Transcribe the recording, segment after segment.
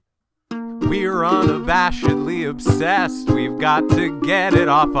We're unabashedly obsessed. We've got to get it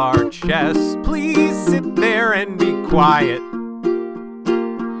off our chest. Please sit there and be quiet.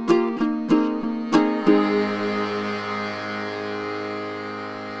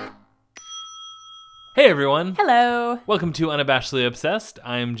 Hey everyone! Hello! Welcome to Unabashedly Obsessed.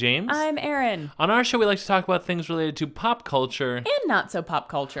 I'm James. I'm Erin. On our show, we like to talk about things related to pop culture. And not so pop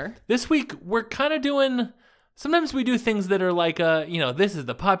culture. This week, we're kind of doing... Sometimes we do things that are like, this is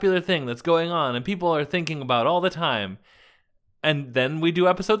the popular thing that's going on and people are thinking about all the time. And then we do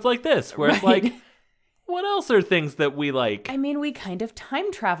episodes like this, where it's like, what else are things that we like? I mean, we kind of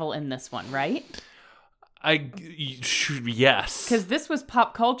time travel in this one, right? Yes. Because this was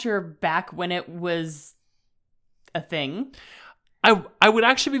pop culture back when it was a thing. I would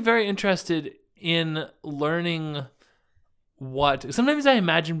actually be very interested in learning what... Sometimes I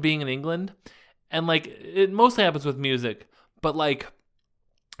imagine being in England, and like it mostly happens with music, but like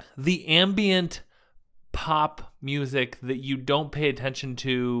the ambient pop music that you don't pay attention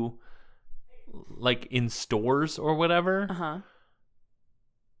to like in stores or whatever. Uh-huh.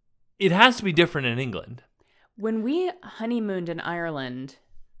 It has to be different in England. When we honeymooned in Ireland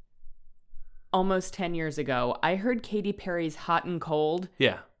almost 10 years ago, I heard Katy Perry's Hot and Cold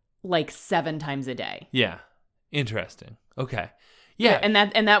like 7 times a day. Yeah. Interesting. Okay. Yeah.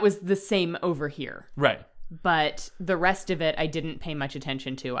 And that was the same over here. Right. But the rest of it I didn't pay much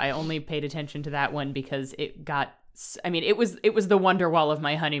attention to. I only paid attention to that one because it got... I mean, it was the Wonderwall of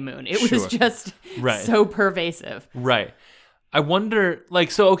my honeymoon. It was just so pervasive. Right. I wonder,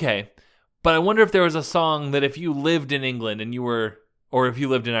 but I wonder if there was a song that if you lived in England and you were, or if you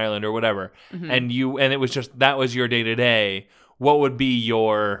lived in Ireland or whatever, mm-hmm. and it was just, that was your day to day, what would be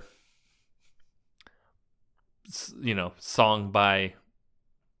your, song by,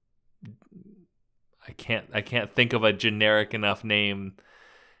 I can't think of a generic enough name,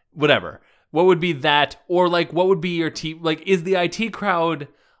 whatever. What would be that, or like, what would be your is the IT Crowd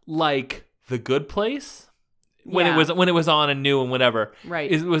like The Good Place? When it was on and new and whatever,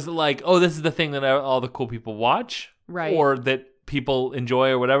 right? It was like, oh, this is the thing that all the cool people watch, right? Or that people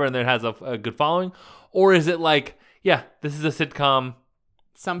enjoy or whatever, and that has a good following, or is it like, yeah, this is a sitcom,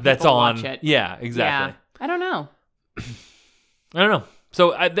 some people that's on, watch it, yeah, exactly. Yeah. I don't know.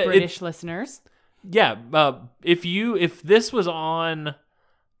 So British listeners, yeah, if this was on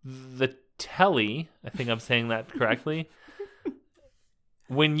the telly, I think I'm saying that correctly,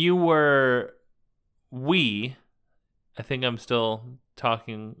 when you were. I think I'm still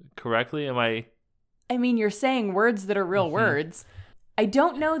talking correctly. Am I? I mean, you're saying words that are real words. I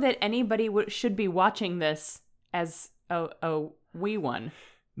don't know that anybody should be watching this as a wee one.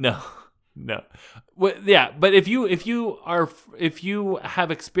 No. Well, yeah, but if you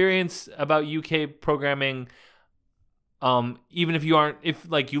have experience about UK programming, even if you aren't, if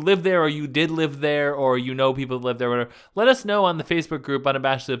like you live there or you did live there or you know people that live there, or whatever, let us know on the Facebook group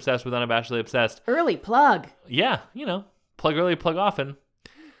Unabashedly Obsessed with Unabashedly Obsessed. Early plug. Yeah, plug early, plug often.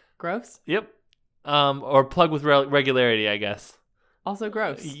 Gross. Yep. Or plug with regularity, I guess. Also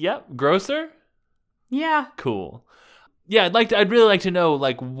gross. Yep. Grosser. Yeah. Cool. Yeah, I'd really like to know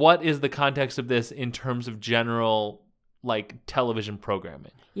like what is the context of this in terms of general like television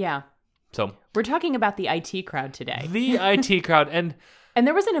programming. Yeah. So we're talking about the IT Crowd today. The IT Crowd, and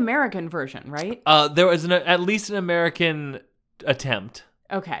there was an American version, right? There was at least an American attempt.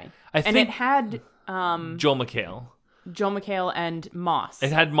 Okay, I think it had Joel McHale and Moss.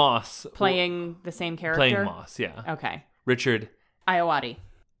 It had Moss playing the same character. Playing Moss, yeah. Okay. Richard Ayoade.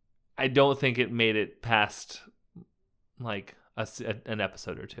 I don't think it made it past like an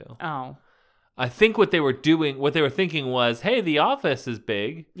episode or two. Oh. I think what they were thinking was, hey, The Office is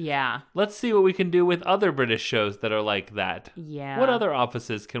big. Yeah. Let's see what we can do with other British shows that are like that. Yeah. What other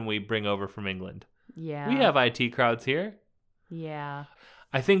offices can we bring over from England? Yeah. We have IT Crowds here. Yeah.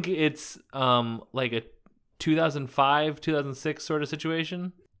 I think it's like a 2005, 2006 sort of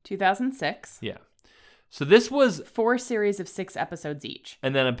situation. 2006. Yeah. So this was 4 series of 6 episodes each.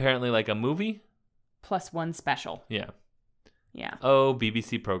 And then apparently like a movie. Plus 1 special. Yeah. Yeah. Oh,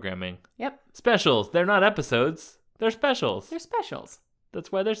 BBC programming. Yep. Specials. They're not episodes. They're specials. They're specials.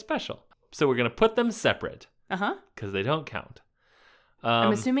 That's why they're special. So we're going to put them separate. Uh-huh. Because they don't count.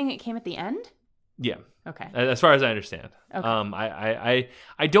 I'm assuming it came at the end? Yeah. Okay. As far as I understand. Okay.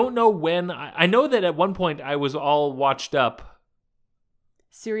 I don't know when. I know that at one point I was all watched up.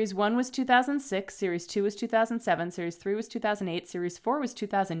 Series 1 was 2006. Series 2 was 2007. Series 3 was 2008. Series 4 was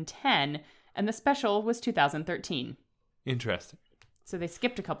 2010. And the special was 2013. Interesting. So they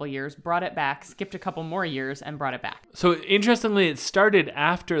skipped a couple years, brought it back, skipped a couple more years, and brought it back. So interestingly, it started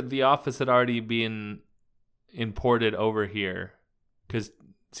after The Office had already been imported over here. Because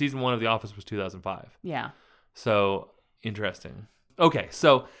season 1 of The Office was 2005. Yeah. So interesting. Okay,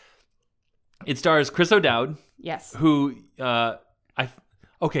 so it stars Chris O'Dowd. Yes. Who check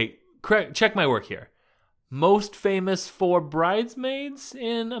my work here. Most famous for Bridesmaids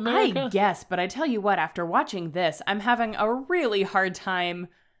in America? I guess, but I tell you what, after watching this, I'm having a really hard time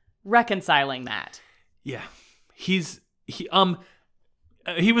reconciling that. Yeah. He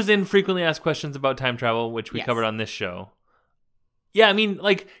was in Frequently Asked Questions About Time Travel, which we covered on this show. Yeah, I mean,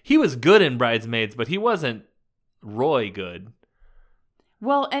 like, he was good in Bridesmaids, but he wasn't Roy good.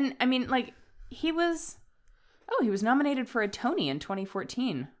 Well, and I mean, like, he was nominated for a Tony in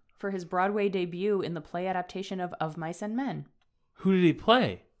 2014 for his Broadway debut in the play adaptation of Mice and Men. Who did he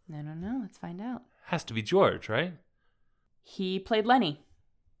play? I don't know. Let's find out. Has to be George, right? He played Lenny.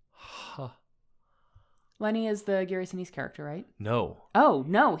 Huh. Lenny is the Gary Sinise character, right? No. Oh,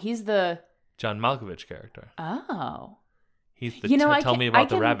 no. He's the John Malkovich character. Oh. He's the tell me about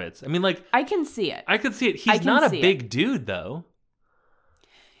the rabbits. I mean, like... I can see it. I could see it. He's not a big dude, though.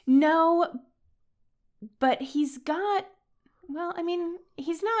 No, but he's got... Well, I mean,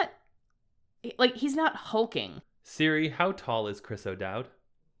 he's not hulking. Siri, how tall is Chris O'Dowd?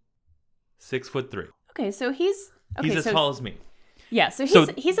 6'3". Okay, so he's as tall as me. Yeah, so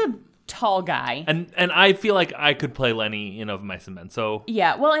he's a tall guy. And I feel like I could play Lenny in Of Mice and Men. So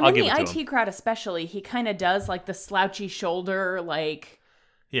yeah, well, and in the IT crowd especially, he kind of does like the slouchy shoulder, like.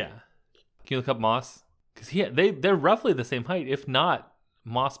 Yeah. Can you look up Moss? Because they're roughly the same height, if not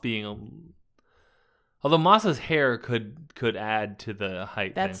Moss being although Moss's hair could add to the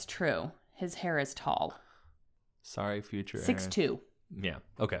height. That's true. His hair is tall. Sorry, future 6'2". Yeah.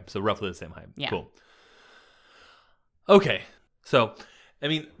 Okay. So roughly the same height. Yeah. Cool. Okay. So, I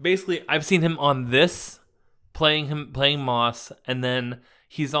mean, basically, I've seen him on this, playing Moss, and then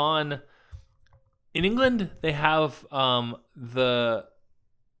he's on. In England, they have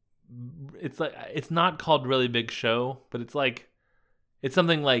it's not called Really Big Show, but it's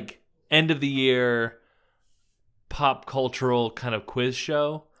something like end of the year pop cultural kind of quiz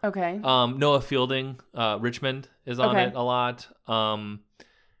show. Okay. Noah Fielding, Richmond is on it a lot.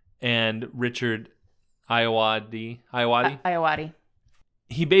 And Richard Ayoade.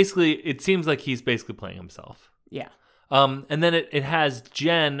 He basically, it seems like he's basically playing himself. Yeah. And then it has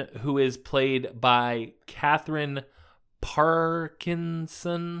Jen, who is played by Catherine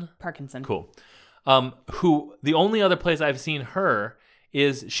Parkinson. Cool. Who, the only other place I've seen her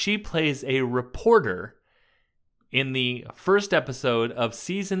is she plays a reporter in the first episode of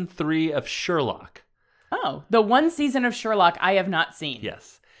season 3 of Sherlock. Oh, the one season of Sherlock I have not seen.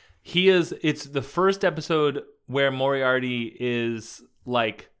 Yes. It's the first episode where Moriarty is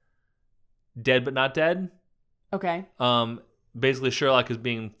like dead but not dead. Okay. Basically Sherlock is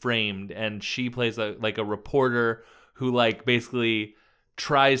being framed and she plays a reporter who like basically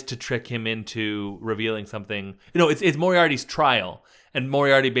tries to trick him into revealing something. It's Moriarty's trial, and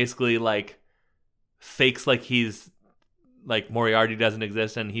Moriarty basically like fakes like he's like Moriarty doesn't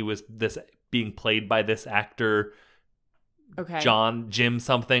exist and he was this being played by this actor. Okay. Jim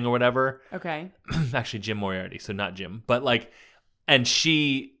something or whatever. Okay. Actually Jim Moriarty, so not Jim. But like, and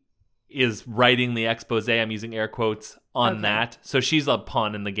she is writing the expose, I'm using air quotes, on that. So she's a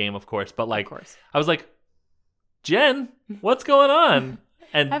pawn in the game, of course. But like, I was like, Jen, what's going on?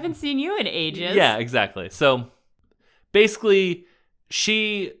 And haven't seen you in ages. Yeah, exactly. So basically,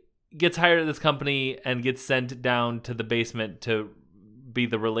 she gets hired at this company and gets sent down to the basement to be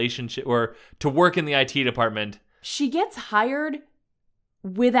the relationship or to work in the IT department. She gets hired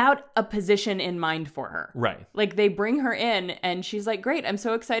without a position in mind for her. Right. Like they bring her in and she's like, great, I'm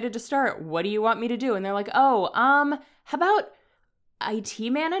so excited to start. What do you want me to do? And they're like, how about IT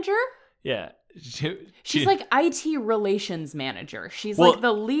manager? Yeah. She's like IT relations manager. She's like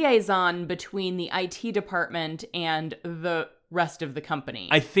the liaison between the IT department and the rest of the company.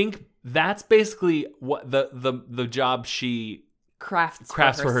 I think that's basically what the job she crafts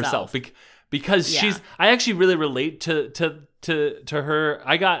for herself. Because I actually really relate to her.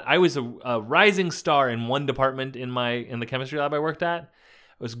 I was a rising star in one department in the chemistry lab I worked at. It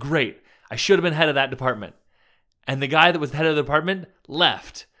was great. I should have been head of that department. And the guy that was head of the department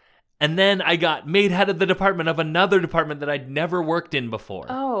left. And then I got made head of the department of another department that I'd never worked in before.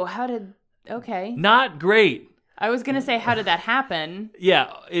 Oh, okay. Not great. I was going to say, how did that happen?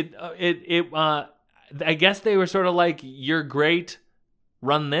 Yeah, I guess they were sort of like, you're great,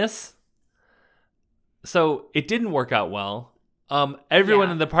 run this. So it didn't work out well. Everyone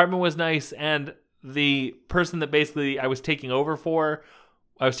in the department was nice, and the person that basically I was taking over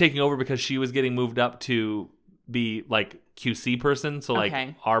because she was getting moved up to be like QC person, so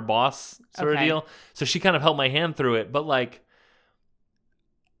like our boss sort of deal. So she kind of held my hand through it, but like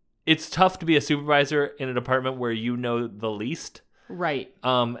it's tough to be a supervisor in a department where you know the least. Right.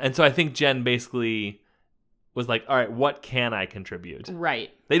 And so I think Jen basically was like, all right, what can I contribute?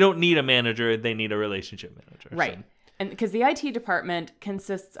 Right. They don't need a manager. They need a relationship manager. Right. So. And because the IT department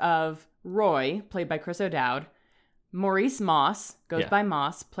consists of Roy, played by Chris O'Dowd, Maurice Moss, goes by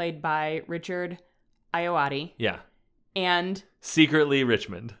Moss, played by Richard Ayoade. Yeah. And secretly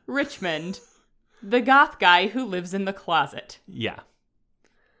Richmond, the goth guy who lives in the closet. Yeah.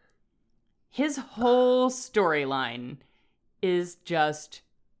 His whole storyline is just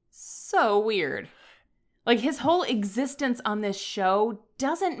so weird. Like, his whole existence on this show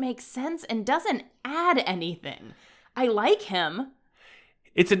doesn't make sense and doesn't add anything. I like him.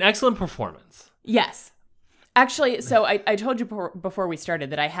 It's an excellent performance. Yes. Actually, so I told you before we started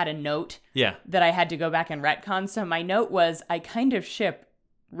that I had a note that I had to go back and retcon. So my note was, I kind of ship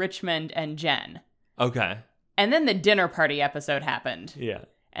Richmond and Jen. Okay. And then the dinner party episode happened. Yeah.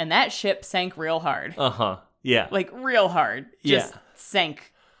 And that ship sank real hard. Uh-huh. Yeah. Like, real hard. Just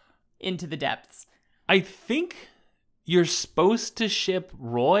sank into the depths. I think you're supposed to ship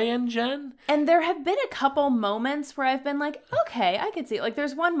Roy and Jen. And there have been a couple moments where I've been like, okay, I could see it. Like,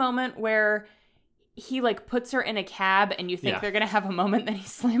 there's one moment where he, like, puts her in a cab and you think they're going to have a moment, then he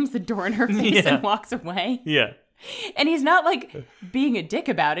slams the door in her face and walks away. Yeah. And he's not, like, being a dick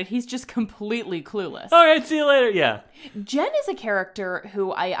about it. He's just completely clueless. All right, see you later. Yeah. Jen is a character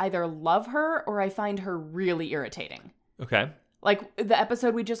who I either love her or I find her really irritating. Okay. Like, the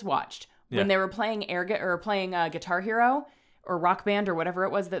episode we just watched. When they were playing Guitar Hero or Rock Band or whatever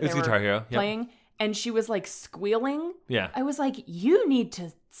it was that they were playing, and she was like squealing. Yeah. I was like, you need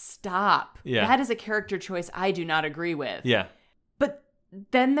to stop. Yeah. That is a character choice I do not agree with. Yeah. But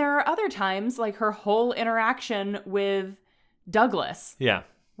then there are other times, like her whole interaction with Douglas. Yeah.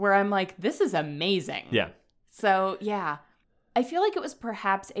 Where I'm like, this is amazing. Yeah. So, yeah. I feel like it was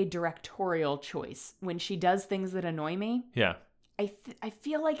perhaps a directorial choice when she does things that annoy me. Yeah. I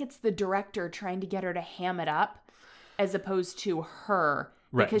feel like it's the director trying to get her to ham it up as opposed to her.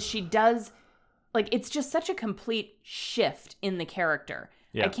 Right. Because she does, like, it's just such a complete shift in the character.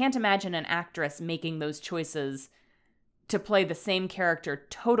 Yeah. I can't imagine an actress making those choices to play the same character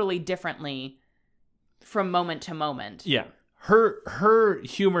totally differently from moment to moment. Yeah. Her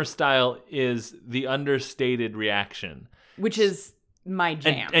humor style is the understated reaction. Which is my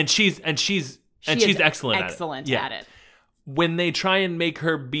jam. And she's excellent at it. When they try and make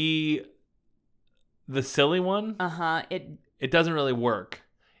her be the silly one, it doesn't really work.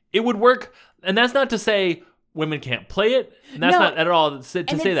 It would work, and that's not to say women can't play it. And that's not at all to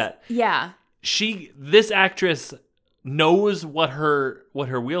say that. Yeah. This actress knows what her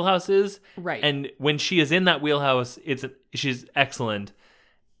wheelhouse is. Right. And when she is in that wheelhouse, she's excellent.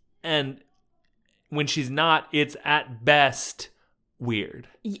 And when she's not, it's at best weird.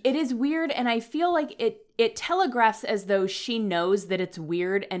 It is weird, and I feel like it telegraphs as though she knows that it's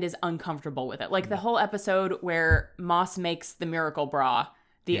weird and is uncomfortable with it. Like the whole episode where Moss makes the miracle bra,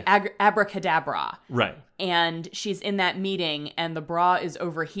 the abracadabra. Right. And she's in that meeting and the bra is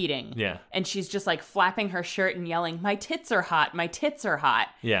overheating. Yeah. And she's just like flapping her shirt and yelling, "My tits are hot, my tits are hot."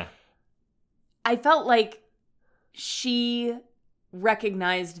 Yeah. I felt like she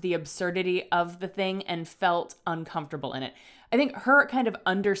recognized the absurdity of the thing and felt uncomfortable in it. I think her kind of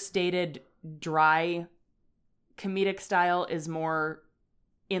understated, dry comedic style is more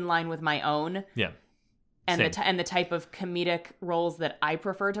in line with my own. Yeah. And the type of comedic roles that I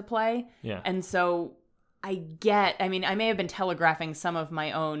prefer to play. Yeah. And so I may have been telegraphing some of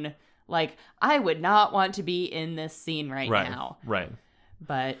my own, like, I would not want to be in this scene right now. Right.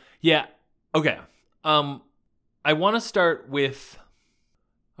 But yeah. Okay. I want to start with,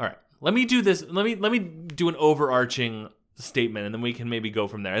 all right, let me do this. Let me do an overarching statement and then we can maybe go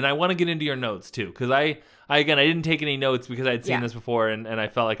from there. And I want to get into your notes too, because I didn't take any notes because I'd seen this before and I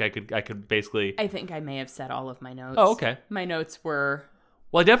felt like I could basically. I think I may have said all of my notes. Oh, okay. My notes were.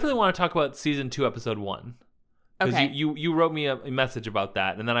 Well, I definitely want to talk about season 2, episode 1. Because okay. you wrote me a message about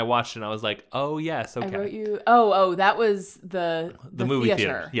that, and then I watched it and I was like, oh yes, okay. I wrote you. Oh, that was the movie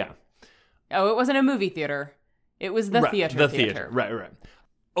theater. Yeah. Oh, it wasn't a movie theater. It was the theater. The theater. Right.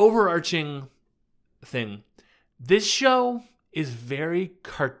 Overarching thing. This show is very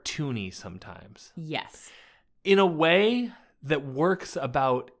cartoony sometimes. Yes. In a way that works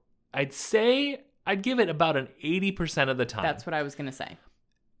about, I'd give it about an 80% of the time. That's what I was going to say.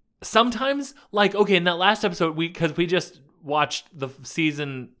 Sometimes, like, okay, in that last episode, because we just watched the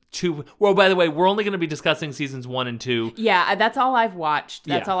season 2. Well, by the way, we're only going to be discussing seasons 1 and 2. Yeah, that's all I've watched.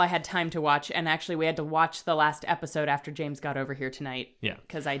 That's all I had time to watch. And actually, we had to watch the last episode after James got over here tonight. Yeah.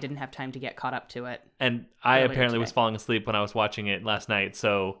 Because I didn't have time to get caught up to it. And I apparently was falling asleep when I was watching it last night.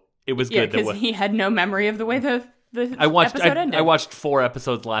 So it was Yeah, good. because he had no memory of the way the episode ended. I watched 4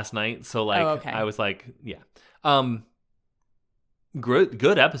 episodes last night, so like okay. I was like, yeah.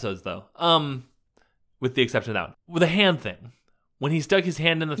 Good episodes though. With the exception of that one. With the hand thing. When he stuck his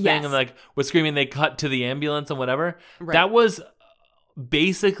hand in the thing Yes. and like was screaming, they cut to the ambulance and whatever. Right. That was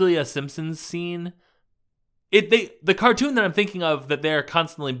basically a Simpsons scene. The cartoon that I'm thinking of that they're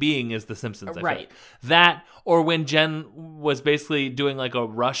constantly being is The Simpsons. I feel Right. like. That, or when Jen was basically doing like a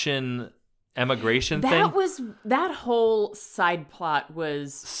Russian emigration thing. That whole side plot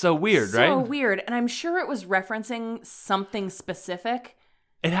was So weird, so right? So weird, and I'm sure it was referencing something specific.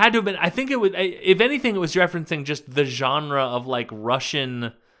 It had to have been. I think it was. If anything, it was referencing just the genre of like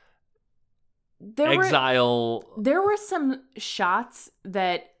Russian exile. There were some shots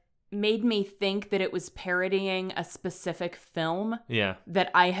that made me think that it was parodying a specific film. Yeah. That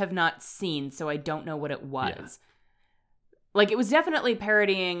I have not seen, so I don't know what it was. Yeah. Like, it was definitely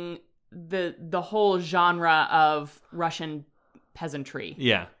parodying the whole genre of Russian peasantry.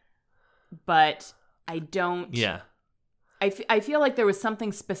 Yeah. But I don't. Yeah. I feel like there was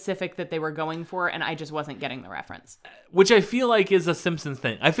something specific that they were going for, and I just wasn't getting the reference. Which I feel like is a Simpsons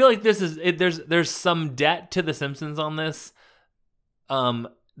thing. I feel like this is there's some debt to the Simpsons on this,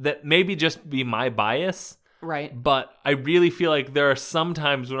 that maybe just be my bias, right? But I really feel like there are some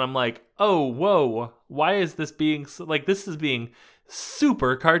times when I'm like, oh, whoa, why is this being like this is being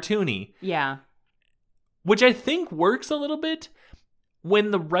super cartoony? Yeah, which I think works a little bit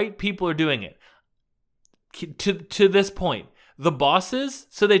when the right people are doing it. To this point, the bosses,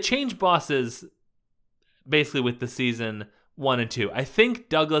 so they changed bosses basically with the season 1 and 2. I think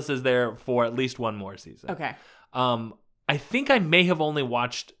Douglas is there for at least one more season. Okay. I think I may have only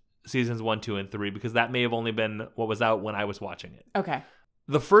watched seasons 1, 2, and 3 because that may have only been what was out when I was watching it. Okay.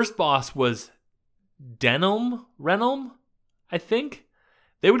 The first boss was Renum, I think.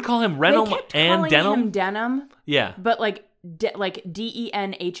 They would call him Renum and Denham. Him Denham. Yeah. But like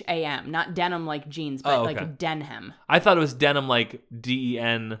Denham, not denim like jeans, but like Denham. I thought it was denim like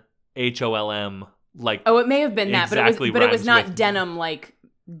Denholm, like. Oh, it may have been that, exactly but it was not with denim like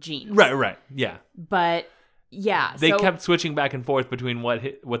jeans. Right, yeah. But yeah, they kept switching back and forth between what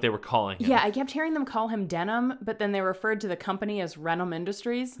they were calling him. Yeah, I kept hearing them call him Denim, but then they referred to the company as Renum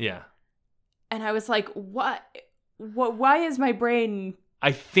Industries. Yeah, and I was like, what? Why is my brain?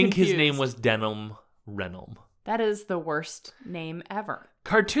 I think confused? His name was Denham Renum. That is the worst name ever.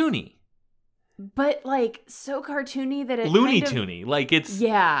 Cartoony. But like so cartoony that it Looney Toony. Like it's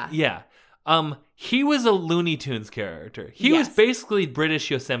Yeah. He was a Looney Tunes character. He was basically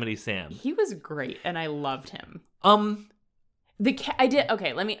British Yosemite Sam. He was great and I loved him.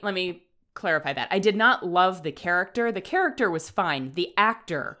 Okay, let me clarify that. I did not love the character. The character was fine. The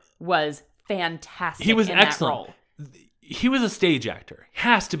actor was fantastic. He was in excellent. That role. He was a stage actor.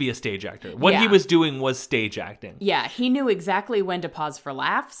 Has to be a stage actor. What he was doing was stage acting. Yeah, he knew exactly when to pause for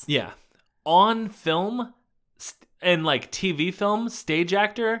laughs. Yeah. On film and like TV film, stage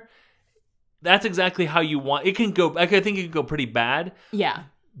actor, that's exactly how you want. It can go, I think it can go pretty bad. Yeah.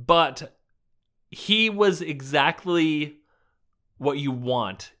 But he was exactly what you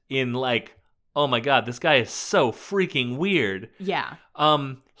want in like, oh my God, this guy is so freaking weird. Yeah.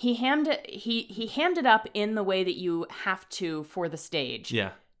 He hammed it up in the way that you have to for the stage.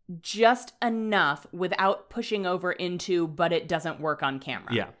 Yeah. Just enough without pushing over into, but it doesn't work on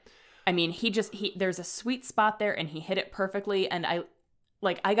camera. Yeah. I mean, there's a sweet spot there and he hit it perfectly. And I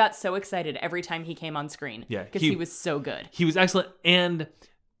got so excited every time he came on screen. Yeah. Because he was so good. He was excellent. And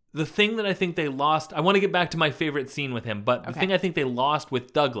the thing that I think they lost, I want to get back to my favorite scene with him, but the thing I think they lost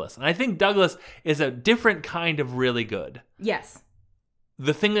with Douglas, and I think Douglas is a different kind of really good. Yes.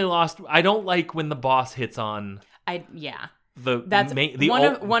 The thing they lost, I don't like when the boss hits on. One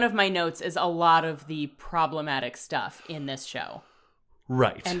of my notes is a lot of the problematic stuff in this show.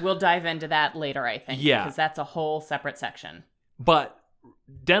 Right. And we'll dive into that later, I think. Yeah. Because that's a whole separate section. But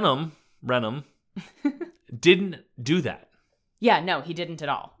Renum, didn't do that. Yeah, no, he didn't at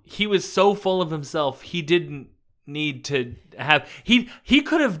all. He was so full of himself, he didn't need to have... He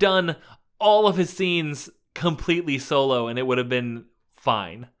could have done all of his scenes completely solo, and it would have been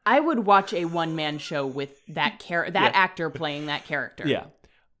fine. I would watch a one-man show with that actor playing that character. Yeah.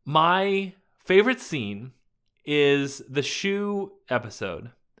 My favorite scene is the shoe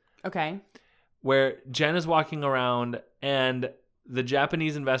episode. Okay. Where Jen is walking around and the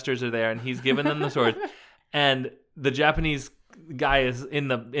Japanese investors are there and he's giving them the sword and the Japanese guy is in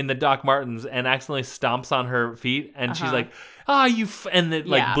the Doc Martens and accidentally stomps on her feet and she's like, and it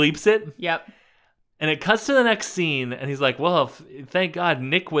like bleeps it. Yep. And it cuts to the next scene and he's like, well, thank God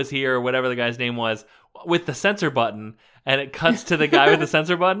Nick was here or whatever the guy's name was. with the censor button, and it cuts to the guy with the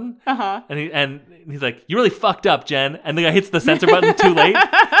censor button. Uh-huh. And he's like, "You really fucked up, Jen." And the guy hits the censor button too late.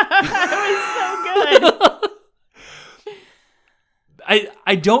 That was so good.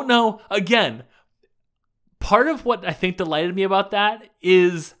 I don't know. Again, part of what I think delighted me about that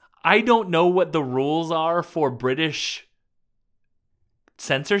is I don't know what the rules are for British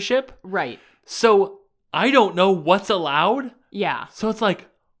censorship. Right. So I don't know what's allowed. Yeah. So it's like,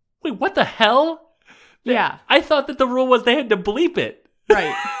 wait, what the hell? Yeah. I thought that the rule was they had to bleep it.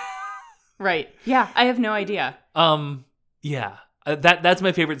 Right. Right. Yeah, I have no idea. Yeah. That's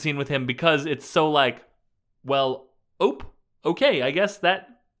my favorite scene with him because it's so like, well, okay, I guess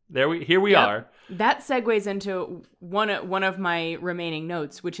here we are. That segues into one of my remaining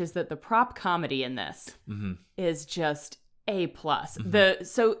notes, which is that the prop comedy in this is just A+.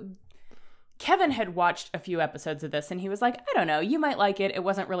 So Kevin had watched a few episodes of this and he was like, I don't know, you might like it. It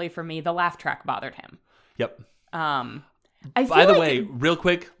wasn't really for me. The laugh track bothered him. Yep. By the way, real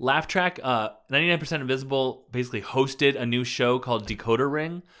quick, laugh track, 99% Invisible basically hosted a new show called Decoder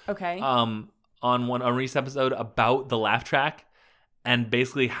Ring. Okay. On a recent episode about the laugh track and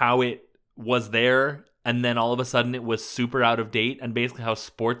basically how it was there and then all of a sudden it was super out of date and basically how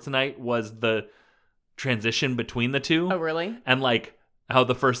Sports Night was the transition between the two. Oh, really? And like how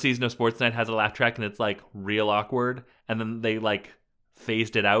the first season of Sports Night has a laugh track and it's like real awkward and then they like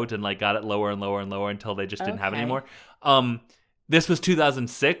phased it out and like got it lower and lower and lower until they just didn't have it anymore. This was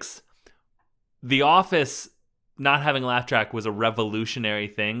 2006. The Office not having a laugh track was a revolutionary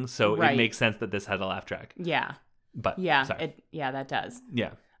thing, so it makes sense that this had a laugh track. Yeah. But yeah, sorry. that does.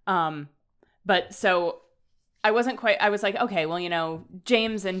 Yeah. But so I was like, okay, well, you know,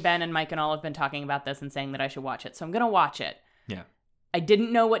 James and Ben and Mike and all have been talking about this and saying that I should watch it, so I'm going to watch it. Yeah. I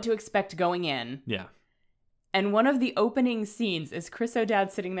didn't know what to expect going in. Yeah. And one of the opening scenes is Chris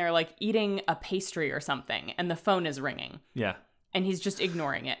O'Dowd sitting there like eating a pastry or something, and the phone is ringing. Yeah. And he's just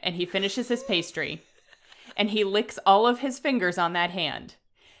ignoring it. And he finishes his pastry, and he licks all of his fingers on that hand.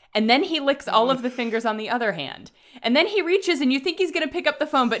 And then he licks all of the fingers on the other hand. And then he reaches, and you think he's going to pick up the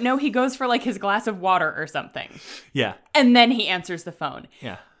phone, but no, he goes for like his glass of water or something. Yeah. And then he answers the phone.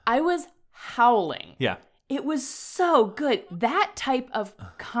 Yeah. I was howling. Yeah. It was so good. That type of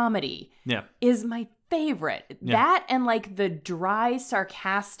comedy is my favorite. Yeah. That and like the dry,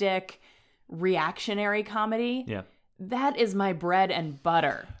 sarcastic, reactionary comedy. Yeah. That is my bread and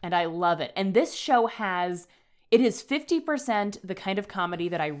butter. And I love it. And this show it is 50% the kind of comedy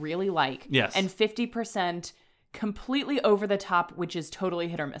that I really like. Yes. And 50% completely over the top, which is totally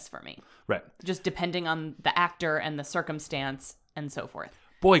hit or miss for me. Right. Just depending on the actor and the circumstance and so forth.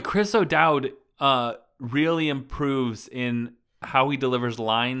 Boy, Chris O'Dowd really improves in how he delivers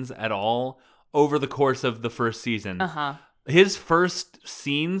lines at all over the course of the first season. Uh-huh. His first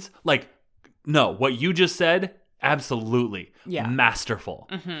scenes, like, no, what you just said, absolutely. Yeah. Masterful.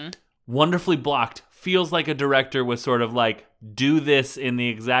 Mm-hmm. Wonderfully blocked. Feels like a director was sort of like, do this in the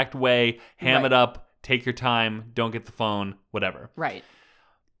exact way, ham it up, take your time, don't get the phone, whatever. Right.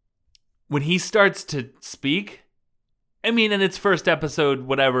 When he starts to speak, I mean, in its first episode,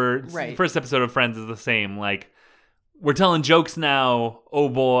 whatever, first episode of Friends is the same. Like, we're telling jokes now. Oh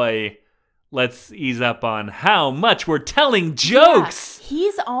boy, let's ease up on how much we're telling jokes. Yeah.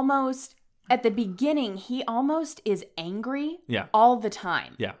 He's almost, at the beginning, he almost is angry all the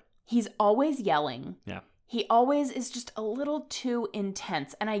time. Yeah. He's always yelling. Yeah. He always is just a little too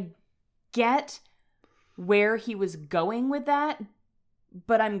intense. And I get where he was going with that,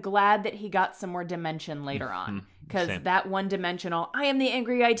 but I'm glad that he got some more dimension later on. Because that one-dimensional, I am the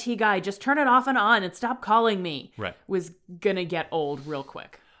angry IT guy, just turn it off and on and stop calling me, was going to get old real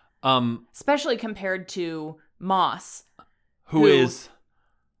quick. Especially compared to Moss. Who is...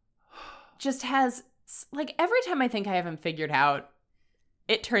 just has, like, every time I think I have him figured out,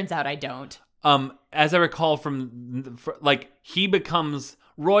 it turns out I don't. As I recall like,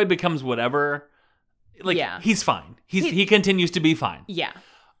 Roy becomes whatever. Like, he's fine. He continues to be fine. Yeah.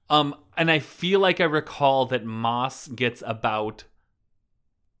 And I feel like I recall that Moss gets about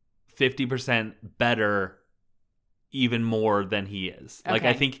 50% better even more than he is. Okay. Like,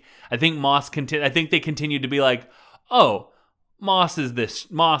 I think Moss I think they continue to be like, oh, Moss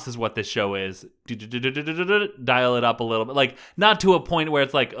is what this show is. Dial it up a little bit. Like, not to a point where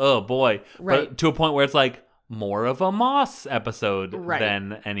it's like, oh boy, but to a point where it's like more of a Moss episode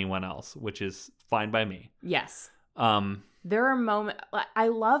than anyone else, which is fine by me. Yes. There are moments, I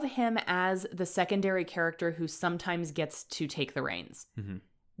love him as the secondary character who sometimes gets to take the reins.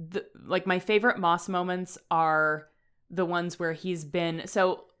 Mm-hmm. Like, my favorite Moss moments are the ones where he's been,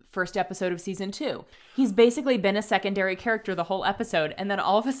 first episode of season 2. He's basically been a secondary character the whole episode, and then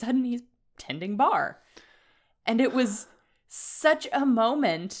all of a sudden he's tending bar. And it was such a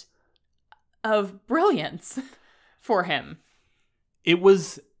moment of brilliance for him. It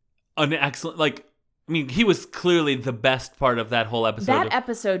was an excellent, like, I mean, he was clearly the best part of that whole episode. That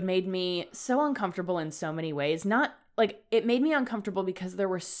episode made me so uncomfortable in so many ways. Not like it made me uncomfortable because there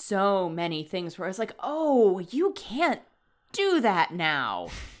were so many things where I was like, oh, you can't do that now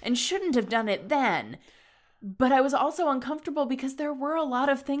and shouldn't have done it then. But I was also uncomfortable because there were a lot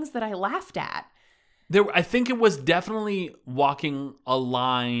of things that I laughed at. I think it was definitely walking a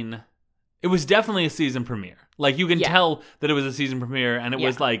line. It was definitely a season premiere. Like, you can tell that it was a season premiere, and it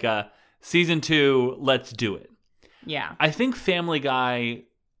was like a season 2, let's do it. Yeah. I think Family Guy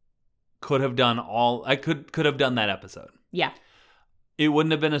could have done could have done that episode. Yeah. It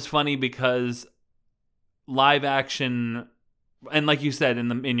wouldn't have been as funny because live action, and like you said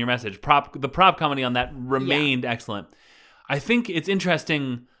in your message, the prop comedy on that remained excellent. I think it's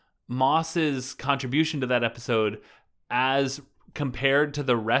interesting Moss's contribution to that episode as compared to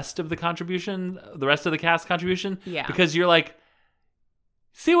the rest of the cast contribution. Yeah. Because you're like,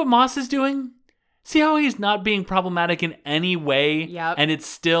 see what Moss is doing? See how he's not being problematic in any way? Yep. And it's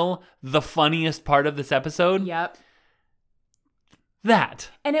still the funniest part of this episode? Yep. That.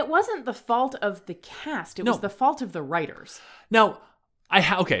 And it wasn't the fault of the cast. It was the fault of the writers. Now,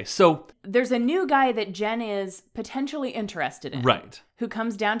 okay, so... There's a new guy that Jen is potentially interested in. Right. Who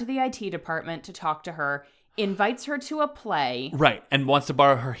comes down to the IT department to talk to her, invites her to a play. Right, and wants to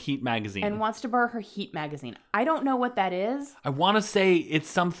borrow her Heat magazine. I don't know what that is. I want to say it's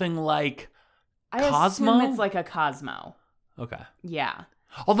something like I Cosmo? assume it's like a Cosmo. Okay. Yeah.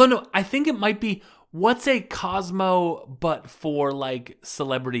 Although, no, I think it might be, what's a Cosmo but for, like,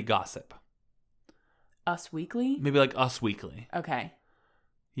 celebrity gossip? Us Weekly? Maybe like Us Weekly. Okay.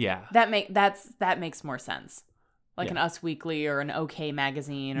 Yeah. That makes more sense. Like an Us Weekly or an OK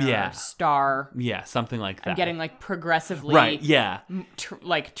Magazine or Star. Yeah, something like that. I'm getting like progressively like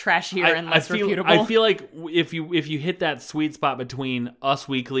trashier and less reputable. I feel like if you hit that sweet spot between Us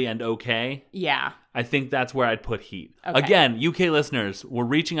Weekly and OK, yeah, I think that's where I'd put Heat. Okay. Again, UK listeners, we're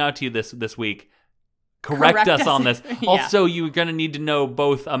reaching out to you this week. Correct us on this. Yeah. Also, you're going to need to know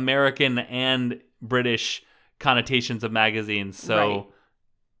both American and British connotations of magazines. So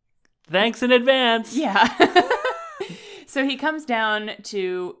thanks in advance. Yeah. So he comes down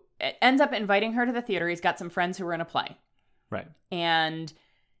ends up inviting her to the theater. He's got some friends who were in a play. Right. And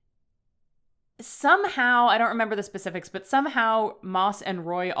somehow, I don't remember the specifics, but somehow Moss and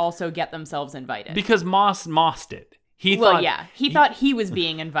Roy also get themselves invited. Because Moss mossed it. He thought he was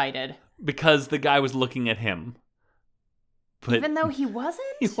being invited. Because the guy was looking at him. But even though he wasn't?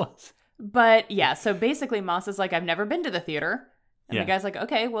 He was. But yeah, so basically Moss is like, I've never been to the theater. And the guy's like,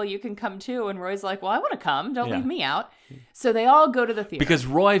 okay, well, you can come too. And Roy's like, well, I want to come. Don't leave me out. So they all go to the theater. Because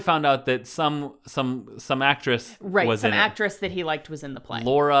Roy found out that some actress was in it. Some actress that he liked was in the play.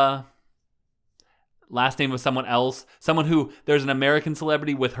 Laura, last name of someone else. Someone who, there's an American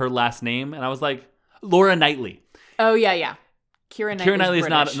celebrity with her last name. And I was like, Laura Knightley. Oh, yeah. Keira Knightley's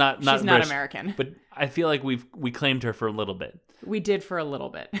not She's British, not American. But I feel like we claimed her for a little bit. We did for a little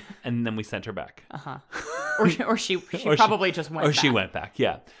bit. And then we sent her back. Uh-huh. Or she probably just went back. Or she went back,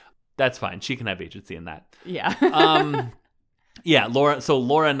 yeah. That's fine. She can have agency in that. Yeah. Yeah,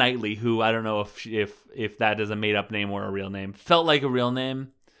 Laura Knightley, who I don't know if that is a made-up name or a real name. Felt like a real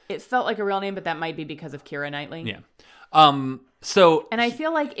name. It felt like a real name, but that might be because of Keira Knightley. Yeah. And I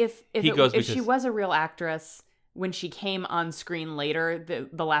feel like if she was a real actress, when she came on screen later,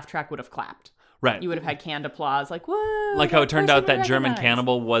 the laugh track would have clapped. Right. You would have had canned applause, like, whoa. Like how it turned out that German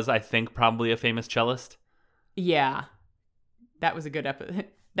Cannibal was, I think, probably a famous cellist. Yeah. That was a good episode.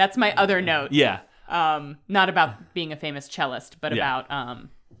 That's my other note. Yeah. Not about being a famous cellist, but about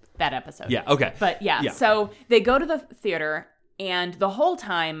that episode. Yeah, okay. But yeah, so they go to the theater, and the whole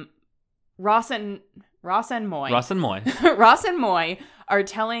time, Ross and Moy are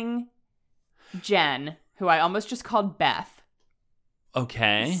telling Jen, who I almost just called Beth.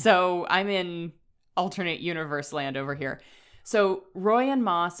 Okay. So I'm in alternate universe land over here. So Roy and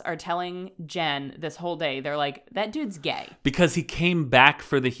Moss are telling Jen this whole day, they're like, that dude's gay. Because he came back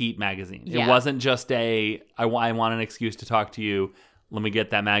for the Heat magazine. Yeah. It wasn't just I want an excuse to talk to you. Let me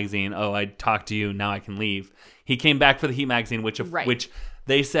get that magazine. Oh, I talked to you. Now I can leave. He came back for the Heat magazine, which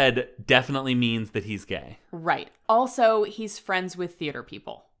they said definitely means that he's gay. Right. Also, he's friends with theater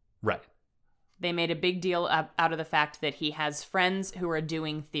people. Right. They made a big deal out of the fact that he has friends who are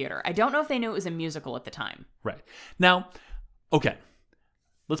doing theater. I don't know if they knew it was a musical at the time. Right. Now, okay.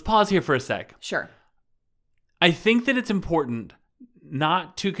 Let's pause here for a sec. Sure. I think that it's important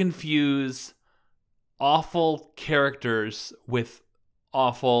not to confuse awful characters with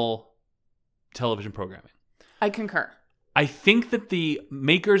awful television programming. I concur. I think that the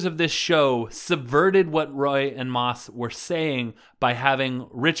makers of this show subverted what Roy and Moss were saying by having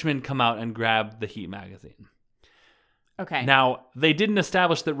Richmond come out and grab the Heat magazine. Okay. Now, they didn't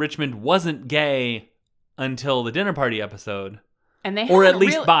establish that Richmond wasn't gay until the dinner party episode. And they or at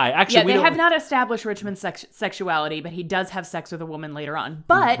least bi. Actually, they have not established Richmond's sexuality, but he does have sex with a woman later on.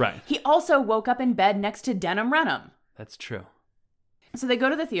 But he also woke up in bed next to Denham Renham. That's true. So they go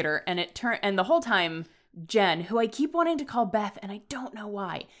to the theater, and and the whole time, Jen, who I keep wanting to call Beth, and I don't know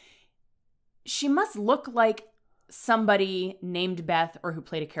why, she must look like somebody named Beth or who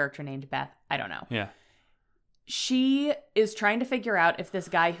played a character named Beth. I don't know. Yeah. She is trying to figure out if this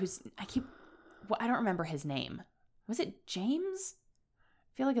guy I don't remember his name. Was it James?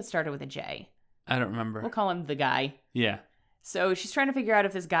 I feel like it started with a J. I don't remember. We'll call him the guy. Yeah. So she's trying to figure out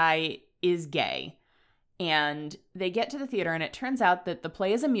if this guy is gay. And they get to the theater, and it turns out that the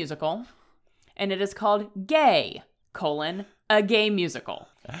play is a musical, and it is called Gay, a gay musical.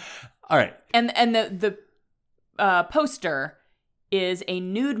 All right. And the poster is a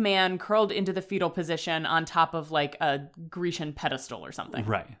nude man curled into the fetal position on top of like a Grecian pedestal or something.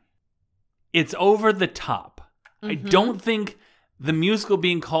 Right. It's over the top. I don't think the musical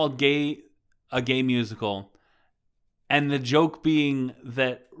being called a gay musical, and the joke being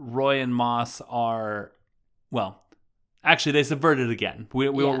that Roy and Moss are, well, actually they subverted it again.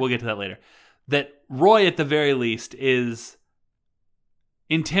 We'll get to that later. That Roy, at the very least, is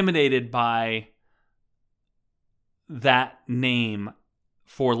intimidated by that name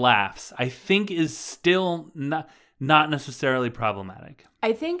for laughs, I think is still not necessarily problematic.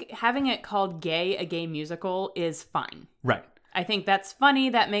 I think having it called a gay musical is fine. Right. I think that's funny.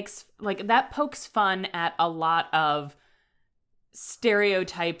 That pokes fun at a lot of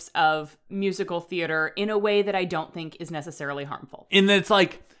stereotypes of musical theater in a way that I don't think is necessarily harmful. And it's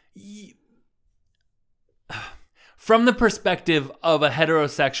like, from the perspective of a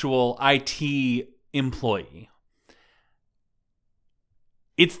heterosexual IT employee,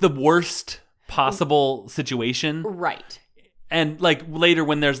 it's the worst possible situation. Right. And like later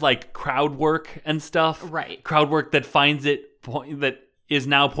when there's like crowd work and stuff. Right. Crowd work that finds it, that is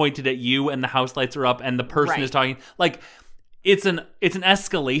now pointed at you and the house lights are up and the person is talking. Like it's an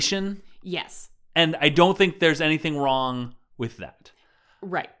escalation. Yes. And I don't think there's anything wrong with that.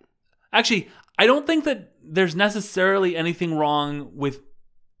 Right. Actually, I don't think that there's necessarily anything wrong with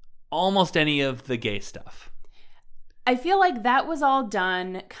almost any of the gay stuff. I feel like that was all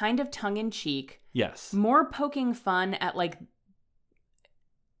done kind of tongue-in-cheek. Yes. More poking fun at like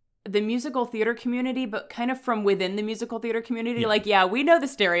the musical theater community, but kind of from within the musical theater community. Yeah. Like, yeah, we know the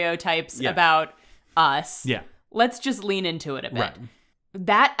stereotypes about us. Yeah. Let's just lean into it a bit. Right.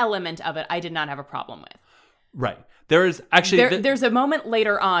 That element of it, I did not have a problem with. Right. There is actually... There's a moment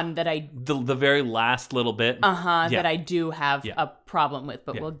later on that The very last little bit. that I do have a problem with,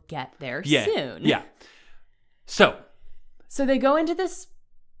 but we'll get there soon. Yeah. So they go into this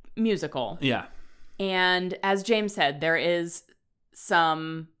musical. Yeah. And as James said, there is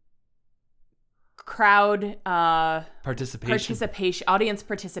some crowd participation, audience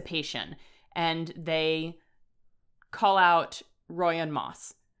participation, and they call out Roy and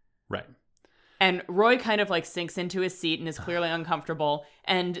Moss. Right. And Roy kind of like sinks into his seat and is clearly uncomfortable,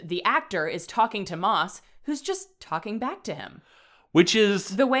 and the actor is talking to Moss, who's just talking back to him. Which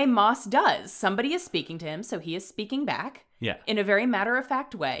is the way Moss does. Somebody is speaking to him, so he is speaking back. Yeah. In a very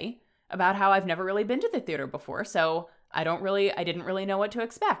matter-of-fact way about how I've never really been to the theater before, so I didn't really know what to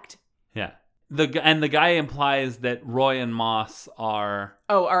expect. Yeah. The guy implies that Roy and Moss are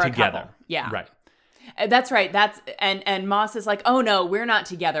together. A couple. Yeah. Right. That's right. And Moss is like, "Oh no, we're not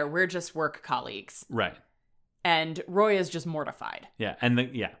together. We're just work colleagues." Right. And Roy is just mortified. Yeah.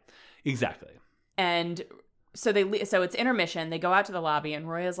 Exactly. And so it's intermission. They go out to the lobby, and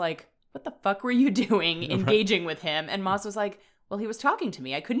Roy is like, "What the fuck were you doing engaging with him?" And Moss was like, "Well, he was talking to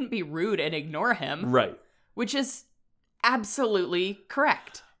me. I couldn't be rude and ignore him." Right. Which is absolutely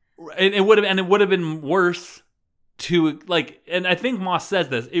correct. It would have been worse to like, and I think Moss says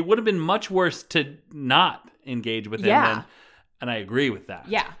this, it would have been much worse to not engage with him. Yeah. And I agree with that.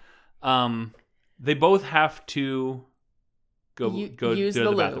 Yeah. They both have to go use do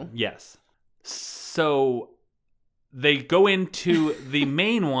the bathroom. loo. Yes. So they go into the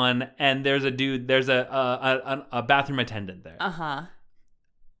main one, and there's a bathroom attendant there. Uh-huh.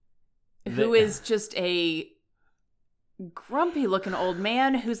 Who is just a grumpy looking old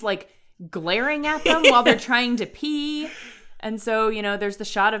man who's like glaring at them while they're trying to pee. And so, there's the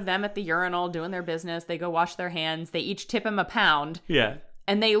shot of them at the urinal doing their business. They go wash their hands. They each tip him £1. Yeah.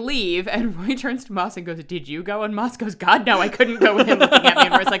 And they leave, and Roy turns to Moss and goes, "Did you go?" And Moss goes, "God, no, I couldn't go with him looking at me."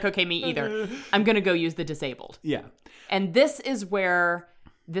 And Roy's like, "Okay, me either. I'm going to go use the disabled." Yeah. And this is where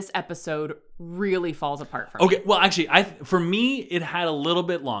this episode really falls apart for me. Okay, well, actually, for me, it had a little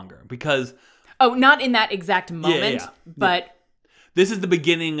bit longer because... Oh, not in that exact moment, yeah. but... This is the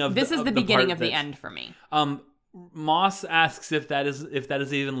beginning of This is the beginning of the end for me. Moss asks if that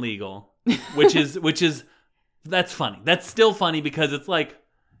is even legal, which is that's funny. That's still funny because it's like,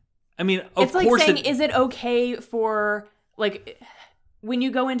 I mean, of course, it's like saying, is it okay for, like, when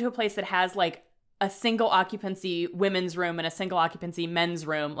you go into a place that has, like, a single occupancy women's room and a single occupancy men's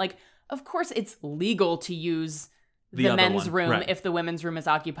room, like, of course it's legal to use the men's room right. if the women's room is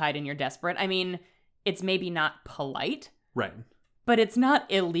occupied and you're desperate. I mean, it's maybe not polite. Right. But it's not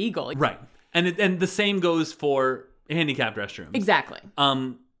illegal. Right. And the same goes for handicapped restrooms. Exactly.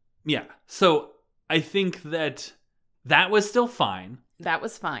 Yeah. So I think that was still fine. That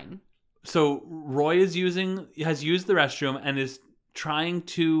was fine. So Roy has used the restroom and is trying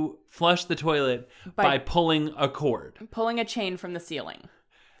to flush the toilet by pulling a cord. Pulling a chain from the ceiling.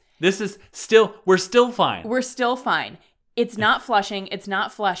 We're still fine. We're still fine. It's not flushing. It's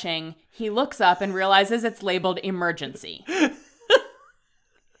not flushing. He looks up and realizes it's labeled emergency.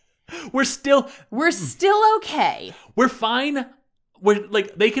 We're still okay. We're fine. We're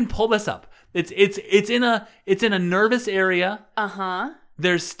like, they can pull this up. It's in a nervous area. Uh-huh.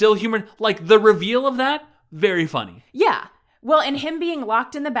 There's still humor. Like, the reveal of that, very funny. Yeah. Well, and him being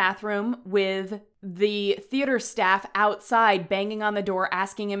locked in the bathroom with the theater staff outside banging on the door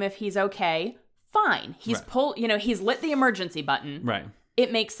asking him if he's okay. Fine. He's he's lit the emergency button. Right.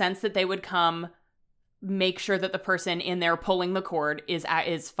 It makes sense that they would come make sure that the person in there pulling the cord is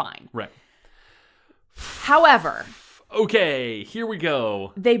fine. Right. However, okay, here we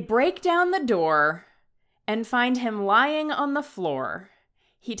go. They break down the door and find him lying on the floor.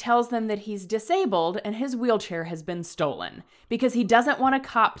 He tells them that he's disabled and his wheelchair has been stolen because he doesn't want to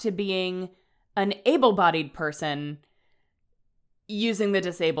cop to being an able-bodied person using the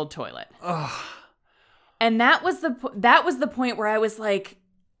disabled toilet. Ugh. And that was the point where I was like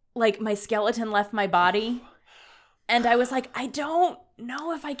my skeleton left my body. And I was like, I don't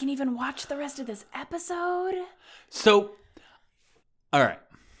know if I can even watch the rest of this episode. So, all right.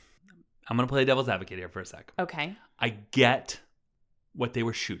 I'm going to play devil's advocate here for a sec. Okay. I get what they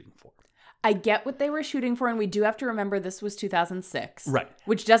were shooting for. I get what they were shooting for, and we do have to remember this was 2006. Right.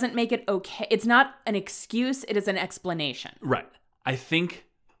 Which doesn't make it okay. It's not an excuse, it is an explanation. Right. I think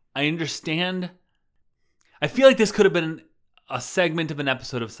I understand. I feel like this could have been a segment of an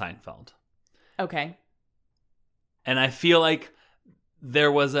episode of Seinfeld. Okay. And I feel like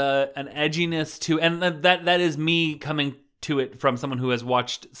there was an edginess to, and that is me coming to it from someone who has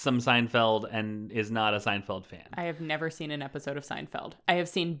watched some Seinfeld and is not a Seinfeld fan. I have never seen an episode of Seinfeld. I have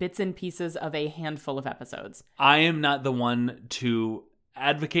seen bits and pieces of a handful of episodes. I am not the one to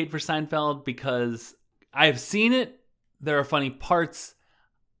advocate for Seinfeld because I have seen it. There are funny parts.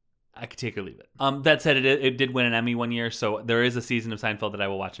 I could take or leave it. That said, it did win an Emmy one year, so there is a season of Seinfeld that I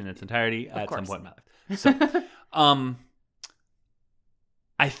will watch in its entirety at some point in my life. So,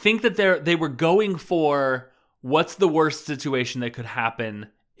 I think that they were going for what's the worst situation that could happen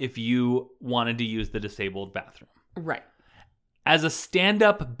if you wanted to use the disabled bathroom. Right. As a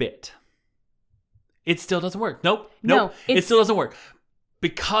stand-up bit, it still doesn't work. Nope. No, it still doesn't work.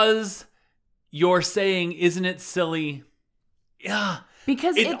 Because you're saying, isn't it silly? Yeah.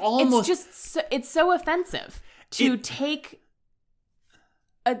 Because it's so offensive to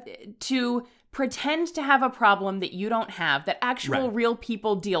to pretend to have a problem that you don't have, that actual real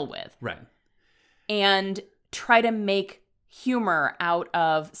people deal with. Right. And try to make humor out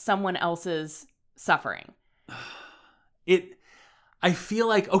of someone else's suffering. I feel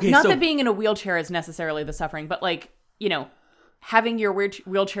like, okay, not that being in a wheelchair is necessarily the suffering, but like, having your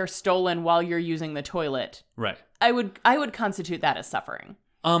wheelchair stolen while you're using the toilet. Right. I would constitute that as suffering.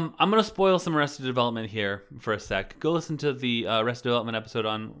 I'm going to spoil some Arrested Development here for a sec. Go listen to the Arrested Development episode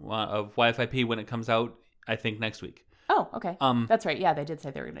of YFIP when it comes out, I think, next week. Oh, okay. That's right. Yeah, they did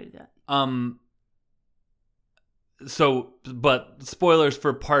say they were going to do that. But spoilers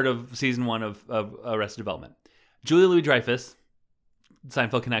for part of season 1 of Arrested Development. Julia Louis-Dreyfus,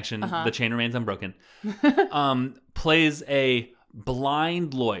 Seinfeld connection, The Chain Remains Unbroken, plays a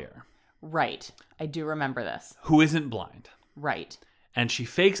blind lawyer. Right. I do remember this. Who isn't blind. Right. And she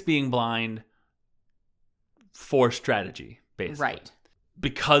fakes being blind for strategy, basically. Right.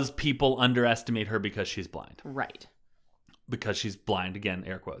 Because people underestimate her because she's blind. Right. Because she's blind, again,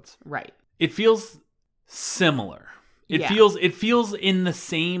 air quotes. Right. It feels similar. It feels in the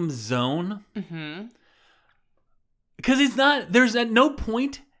same zone. Mm-hmm. Because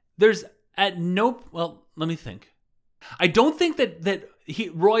well, let me think. I don't think that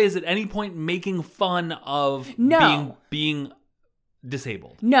Roy is at any point making fun of being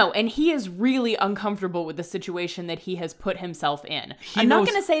disabled. No, and he is really uncomfortable with the situation that he has put himself in. I'm not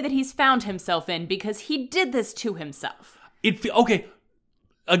going to say that he's found himself in, because he did this to himself. Okay,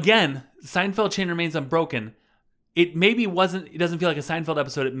 again, Seinfeld chain remains unbroken. It doesn't feel like a Seinfeld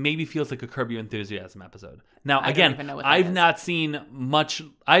episode. It maybe feels like a Curb Your Enthusiasm episode. Now, again, I've not seen much.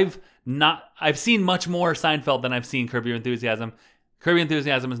 I've seen much more Seinfeld than I've seen Curb Your Enthusiasm. Curb Your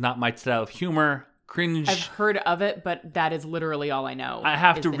Enthusiasm is not my style of humor. Cringe. I've heard of it, but that is literally all I know. I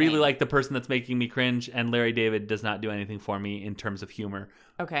have to really like the person that's making me cringe, and Larry David does not do anything for me in terms of humor.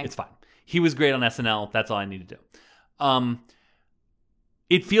 Okay. It's fine. He was great on SNL. That's all I need to do.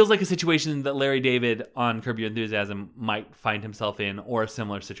 It feels like a situation that Larry David on Curb Your Enthusiasm might find himself in, or a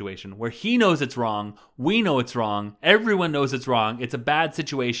similar situation where he knows it's wrong, we know it's wrong, everyone knows it's wrong, it's a bad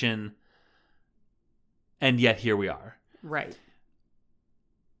situation, and yet here we are. Right.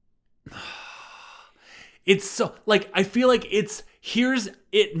 It's so, like, I feel like here's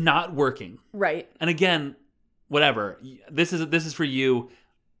it not working. Right. And again, whatever, this is for you.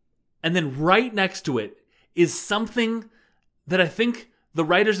 And then right next to it is something that I think the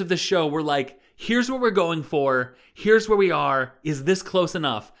writers of the show were like, here's what we're going for. Here's where we are. Is this close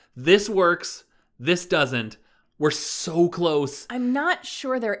enough? This works. This doesn't. We're so close. I'm not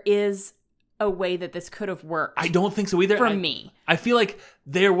sure there is a way that this could have worked. I don't think so either. For me. I feel like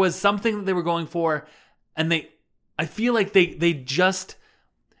there was something that they were going for, and I feel like they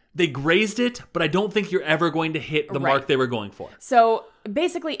grazed it, but I don't think you're ever going to hit the mark they were going for. So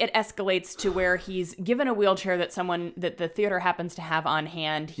basically it escalates to where he's given a wheelchair that the theater happens to have on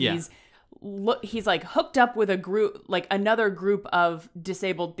hand. He's like hooked up with a group, like another group of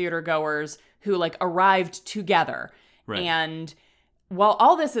disabled theater goers who like arrived together. Right. And while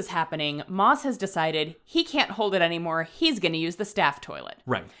all this is happening, Moss has decided he can't hold it anymore. He's going to use the staff toilet.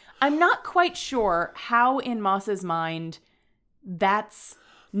 Right. I'm not quite sure how in Moss's mind that's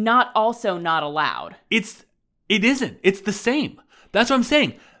not also not allowed. It isn't. It's the same. That's what I'm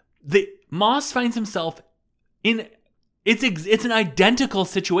saying. Moss finds himself in it's an identical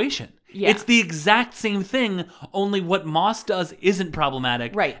situation. Yeah. It's the exact same thing, only what Moss does isn't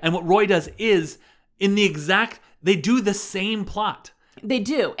problematic. Right. And what Roy does is they do the same plot. They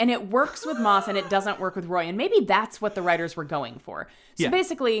do. And it works with Moss and it doesn't work with Roy. And maybe that's what the writers were going for. So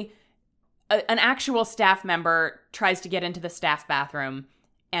basically, an actual staff member tries to get into the staff bathroom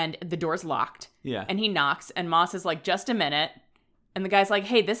and the door's locked. Yeah. And he knocks and Moss is like, just a minute. And the guy's like,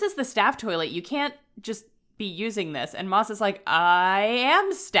 hey, this is the staff toilet. You can't just be using this. And Moss is like, I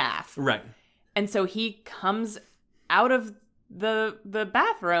am staff. Right. And so he comes out of the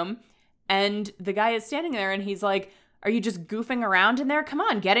bathroom and the guy is standing there and he's like, are you just goofing around in there? Come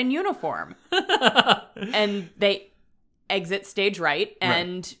on, get in uniform. And they exit stage right.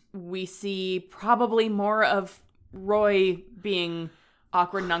 And we see probably more of Roy being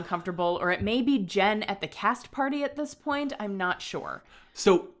awkward and uncomfortable, or it may be Jen at the cast party at this point. I'm not sure.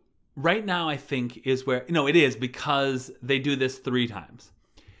 So right now I think is where, no, it is because they do this 3 times.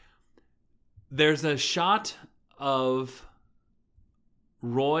 There's a shot of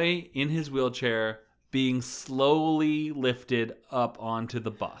Roy in his wheelchair being slowly lifted up onto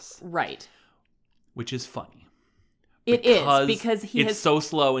the bus. Right. Which is funny. It is because it's so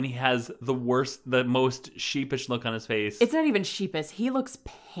slow and he has the most sheepish look on his face. It's not even sheepish. He looks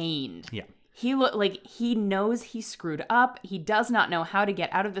pained. Yeah. He he knows he screwed up. He does not know how to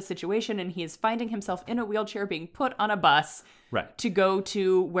get out of the situation, and he is finding himself in a wheelchair being put on a bus to go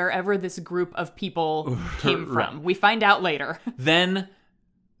to wherever this group of people came from. Right. We find out later. Then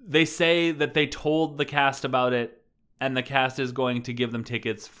they say that they told the cast about it, and the cast is going to give them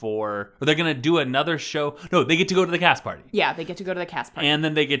tickets or they're going to do another show. No, they get to go to the cast party. Yeah, they get to go to the cast party. And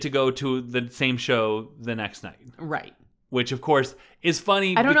then they get to go to the same show the next night. Right. Which, of course, is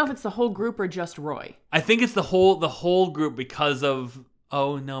funny. I don't know if it's the whole group or just Roy. I think it's the whole group because of...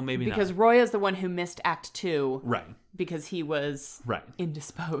 Oh, no, maybe not. Because Roy is the one who missed Act 2. Right. Because he was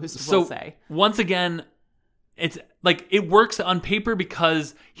indisposed, we'll say. Once again... It's like it works on paper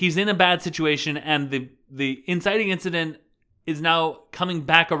because he's in a bad situation and the inciting incident is now coming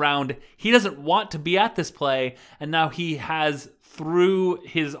back around. He doesn't want to be at this play, and now he has, through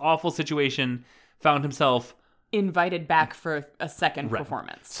his awful situation, found himself invited back for a second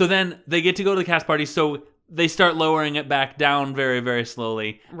performance. So then they get to go to the cast party, so they start lowering it back down very, very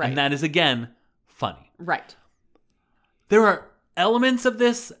slowly. Right. And that is, again, funny. Right. There are elements of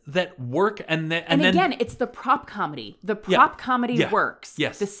this that work, and then again, it's the prop comedy. The prop comedy works.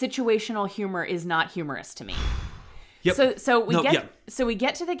 Yes. The situational humor is not humorous to me. Yep. So we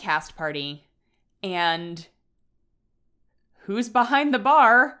get to the cast party, and who's behind the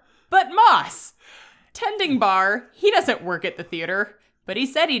bar but Moss? Tending bar. He doesn't work at the theater, but he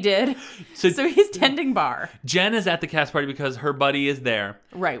said he did. So he's tending bar. Jen is at the cast party because her buddy is there.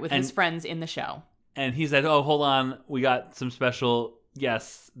 Right, with his friends in the show. And he said, oh, hold on. We got some special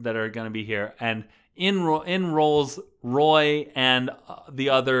guests that are going to be here. And in rolls Roy and the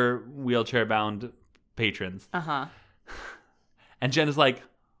other wheelchair-bound patrons. Uh-huh. And Jen is like,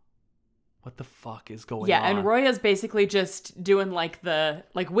 what the fuck is going on? Yeah, and Roy is basically just doing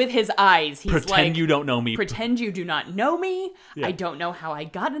with his eyes. He's pretend you don't know me. Pretend you do not know me. Yeah. I don't know how I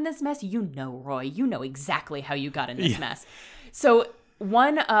got in this mess. You know, Roy. You know exactly how you got in this mess. So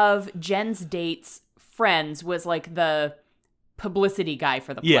one of Jen's date's friends was like the publicity guy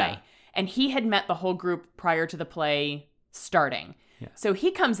for the play. Yeah. And he had met the whole group prior to the play starting. Yeah. So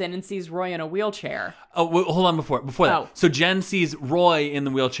he comes in and sees Roy in a wheelchair. Oh, hold on before that. So Jen sees Roy in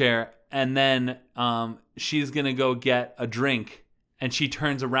the wheelchair, and then she's going to go get a drink, and she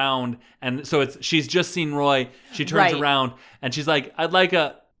turns around, and so she's just seen Roy. She turns around, and she's like, I'd like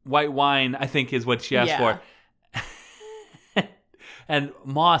a white wine, I think is what she asked for. And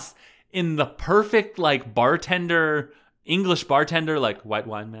Moss, in the perfect, like, English bartender, like, white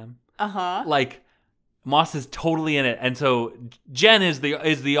wine, ma'am. Uh-huh. Like, Moss is totally in it, and so Jen is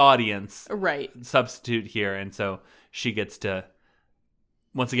the audience substitute here, and so she gets to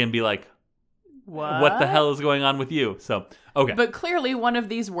once again be like, what the hell is going on with you? So okay, but clearly one of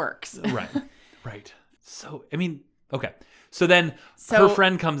these works. right. So I mean, okay. So then her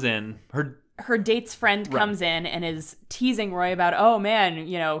friend comes in. Her date's friend comes in and is teasing Roy about, oh man,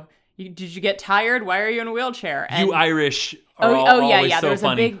 did you get tired? Why are you in a wheelchair? And you Irish are always so there's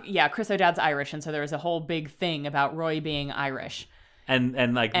funny. Chris O'Dowd's Irish, and so there was a whole big thing about Roy being Irish.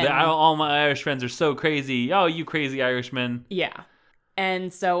 And all my Irish friends are so crazy. Oh, you crazy Irishman. Yeah.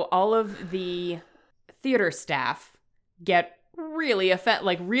 And so all of the theater staff get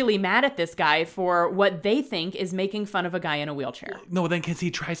really mad at this guy for what they think is making fun of a guy in a wheelchair. No, then because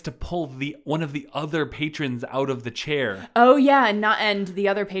he tries to pull one of the other patrons out of the chair. Oh yeah, and the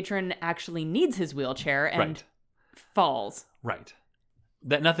other patron actually needs his wheelchair and falls. Right.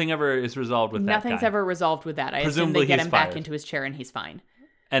 That nothing ever is resolved with that guy. Nothing's ever resolved with that. I assume they get him back into his chair and he's fine.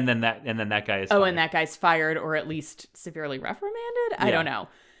 And then that guy is fired. And that guy's fired or at least severely reprimanded? I don't know.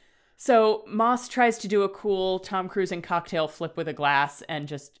 So Moss tries to do a cool Tom Cruise and cocktail flip with a glass and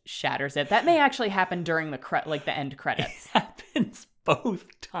just shatters it. That may actually happen during the end credits. It happens both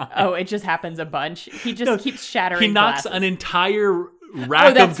times. Oh, it just happens a bunch. He just keeps shattering. He knocks an entire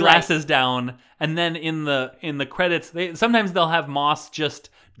rack of glasses down, and then in the credits, sometimes they'll have Moss just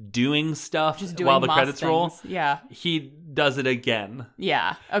doing stuff while the credits roll. Yeah, he does it again.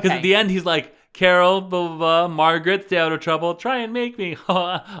 Yeah, okay. Because at the end, he's like, Carol, blah, blah, blah, Margaret, stay out of trouble. Try and make me.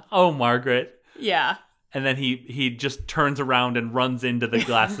 Oh, Margaret. Yeah. And then he just turns around and runs into the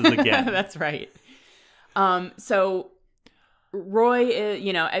glasses again. That's right. So Roy,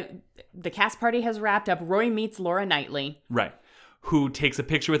 the cast party has wrapped up. Roy meets Laura Knightley. Right. Who takes a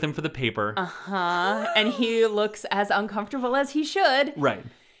picture with him for the paper. Uh-huh. And he looks as uncomfortable as he should. Right.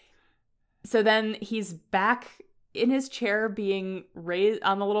 So then he's back in his chair being raised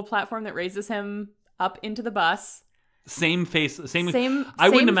on the little platform that raises him up into the bus. Same face, same face. I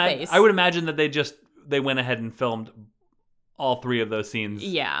would imagine that they went ahead and filmed all three of those scenes.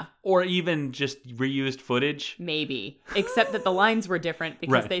 Yeah. Or even just reused footage. Maybe. Except that the lines were different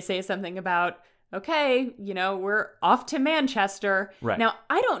because they say something about, okay, we're off to Manchester. Right. Now,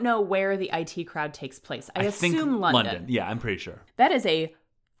 I don't know where the IT crowd takes place. I assume think London. Yeah, I'm pretty sure. That is a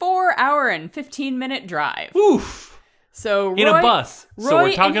 4-hour and 15-minute drive. Oof. So Roy, in a bus. So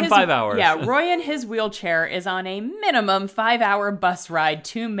we're talking 5 hours. Yeah, Roy in his wheelchair is on a minimum 5-hour bus ride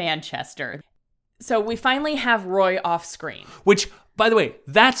to Manchester. So we finally have Roy off screen. Which, by the way,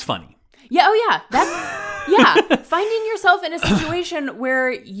 that's funny. Yeah, finding yourself in a situation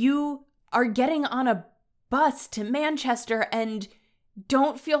where you are getting on a bus to Manchester and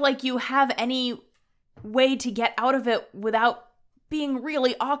don't feel like you have any way to get out of it without being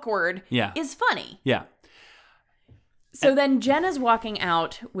really awkward is funny. Yeah. So then Jen is walking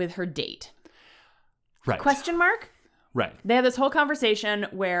out with her date. Right. Question mark? Right. They have this whole conversation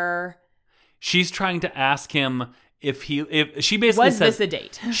where she's trying to ask him if she basically was this a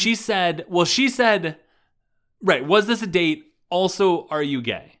date? She said, right, was this a date? Also, are you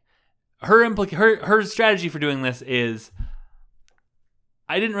gay? Her strategy for doing this is,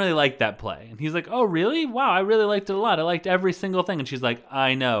 I didn't really like that play. And he's like, oh, really? Wow, I really liked it a lot. I liked every single thing. And she's like,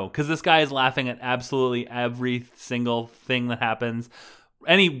 I know. Because this guy is laughing at absolutely every single thing that happens.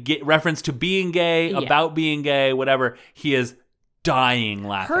 reference to being gay, about being gay, whatever, he is dying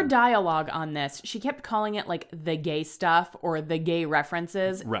laughing. Her dialogue on this, she kept calling it like the gay stuff or the gay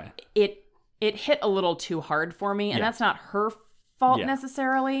references. Right. It hit a little too hard for me, and that's not her fault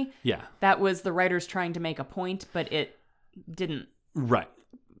necessarily. Yeah. That was the writers trying to make a point, but it didn't. Right.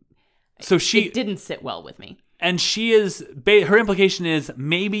 So it didn't sit well with me. And she is, her implication is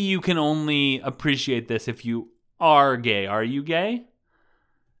maybe you can only appreciate this if you are gay. Are you gay?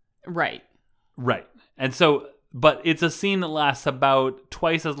 Right. Right. And so, but it's a scene that lasts about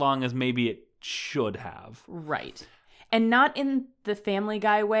twice as long as maybe it should have. Right. And not in the Family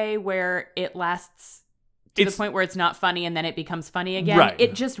Guy way where it lasts to the point where it's not funny and then it becomes funny again. Right.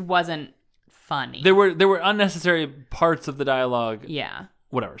 It just wasn't funny. There were unnecessary parts of the dialogue. Yeah.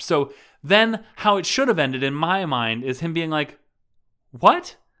 Whatever. So then how it should have ended in my mind is him being like,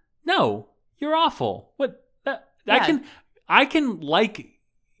 what? No, you're awful. What? I can like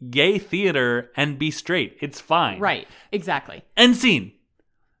gay theater and be straight. It's fine. Right. Exactly. End scene.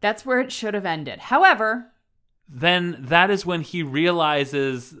 That's where it should have ended. However, then that is when he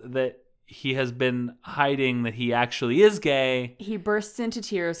realizes that he has been hiding that he actually is gay. He bursts into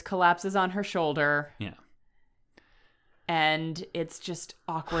tears, collapses on her shoulder. Yeah. And it's just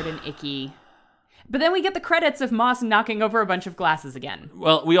awkward and icky. But then we get the credits of Moss knocking over a bunch of glasses again.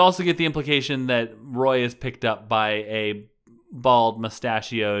 Well, we also get the implication that Roy is picked up by a bald,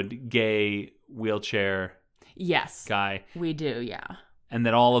 mustachioed, gay wheelchair guy. We do, yeah. And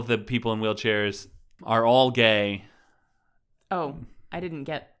that all of the people in wheelchairs are all gay. Oh, I didn't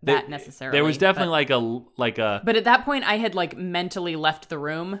get that necessarily. There was definitely like a. But at that point, I had like mentally left the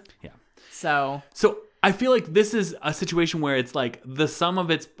room. Yeah. So I feel like this is a situation where it's like the sum of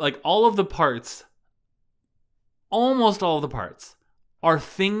its like all of the parts, almost all of the parts, are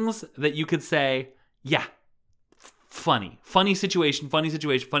things that you could say, yeah, funny situation,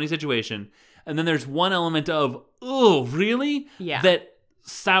 and then there's one element of, oh, really? Yeah. That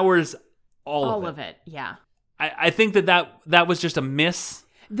sours all of it. Yeah. I think that was just a miss.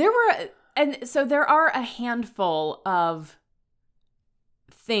 There are a handful of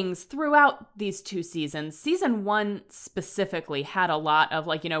things throughout these two seasons. Season 1 specifically had a lot of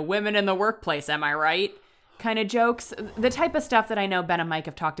like, women in the workplace, am I right? Kind of jokes. The type of stuff that I know Ben and Mike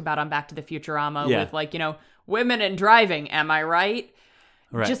have talked about on Back to the Futurama with like, women in driving, am I right?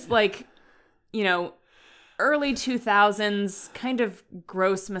 Right. Just like, early 2000s, kind of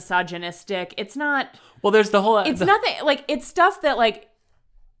gross misogynistic. It's not... Well, there's the whole... It's nothing... Like, it's stuff that, like,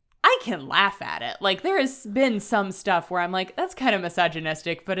 I can laugh at it. Like, there has been some stuff where I'm like, that's kind of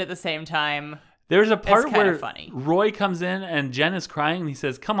misogynistic, but at the same time... There's a part where funny. Roy comes in and Jen is crying and he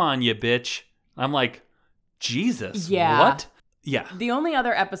says, come on, you bitch. I'm like, Jesus, what? Yeah. The only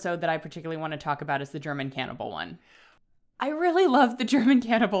other episode that I particularly want to talk about is the German cannibal one. I really love the German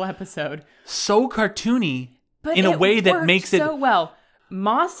cannibal episode. So cartoony, but in a way that makes it... so well.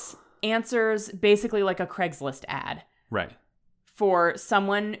 Moss answers basically like a Craigslist ad. Right. For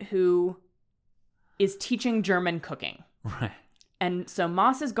someone who is teaching German cooking. Right. And so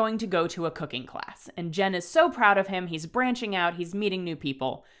Moss is going to go to a cooking class. And Jen is so proud of him. He's branching out. He's meeting new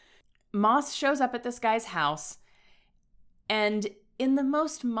people. Moss shows up at this guy's house. And in the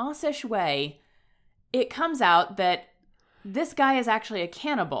most Mossish way, it comes out that this guy is actually a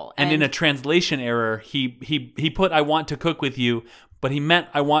cannibal. And in a translation error, he put, I want to cook with you, but he meant,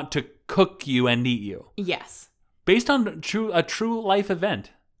 I want to cook you and eat you. Yes. Based on a true life event.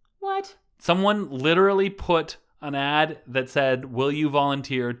 What? Someone literally put an ad that said, will you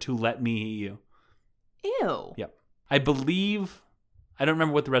volunteer to let me eat you? Ew. Yep. I believe, I don't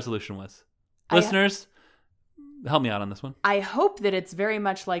remember what the resolution was. Listeners, help me out on this one. I hope that it's very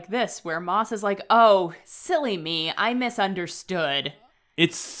much like this, where Moss is like, oh, silly me, I misunderstood.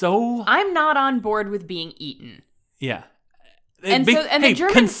 It's so... I'm not on board with being eaten. Yeah. And the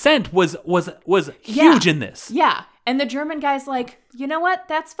German... consent was huge in this. Yeah. And the German guy's like, you know what?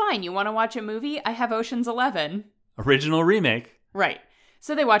 That's fine. You want to watch a movie? I have Ocean's 11. Original remake. Right.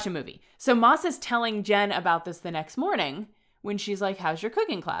 So they watch a movie. So Moss is telling Jen about this the next morning when she's like, how's your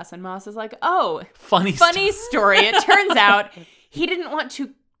cooking class? And Moss is like, oh, funny story. It turns out he didn't want to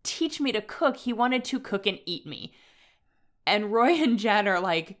teach me to cook. He wanted to cook and eat me. And Roy and Jen are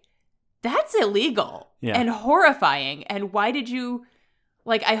like, that's illegal and horrifying. And why did you,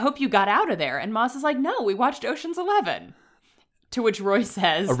 like, I hope you got out of there. And Moss is like, no, we watched Ocean's 11. To which Roy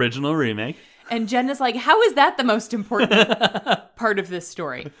says, original remake. And Jen is like, how is that the most important part of this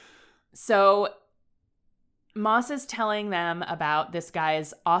story? So Moss is telling them about this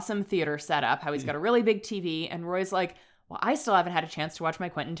guy's awesome theater setup, how he's got a really big TV. And Roy's like, well, I still haven't had a chance to watch my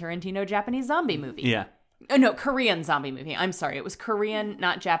Quentin Tarantino Japanese zombie movie. Yeah. Oh, no, Korean zombie movie. I'm sorry. It was Korean,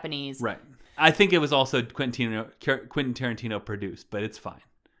 not Japanese. Right. I think it was also Quentin Tarantino produced, but it's fine.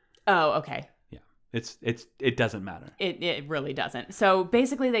 Oh, okay. Yeah. It doesn't matter. It really doesn't. So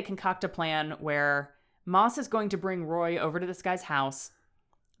basically they concoct a plan where Moss is going to bring Roy over to this guy's house.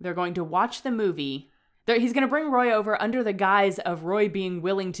 They're going to watch the movie. He's going to bring Roy over under the guise of Roy being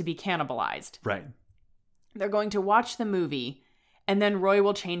willing to be cannibalized. Right. They're going to watch the movie, and then Roy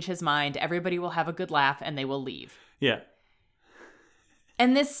will change his mind. Everybody will have a good laugh, and they will leave. Yeah.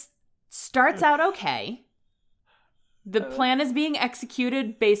 And this starts out okay. The plan is being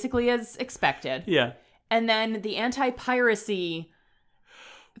executed basically as expected. Yeah. And then the anti-piracy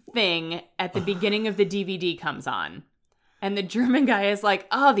thing at the beginning of the DVD comes on. And the German guy is like,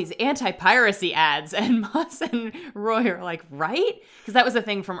 oh, these anti-piracy ads. And Moss and Roy are like, right? Because that was a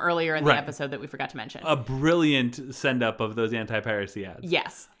thing from earlier in the episode that we forgot to mention. A brilliant send-up of those anti-piracy ads.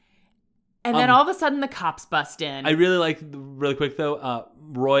 Yes. And then all of a sudden the cops bust in. I really like, really quick though,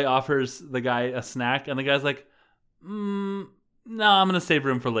 Roy offers the guy a snack. And the guy's like, no, I'm going to save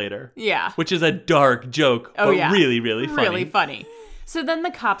room for later. Yeah. Which is a dark joke, but really, really funny. Really funny. So then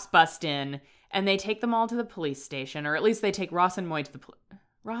the cops bust in. And they take them all to the police station, or at least they take Ross and Moy to the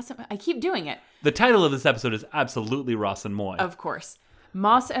I keep doing it. The title of this episode is absolutely Ross and Moy. Of course.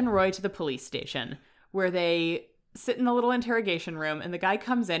 Moss and Roy to the police station, where they sit in the little interrogation room, and the guy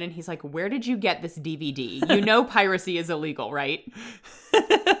comes in and he's like, where did you get this DVD? You know piracy is illegal, right?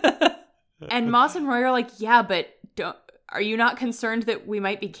 And Moss and Roy are like, yeah, but are you not concerned that we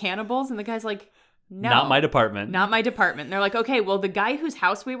might be cannibals? And the guy's like, no. Not my department. Not my department. And they're like, okay, well, the guy whose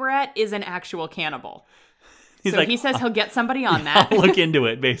house we were at is an actual cannibal. He's like, he says he'll get somebody on that. I'll look into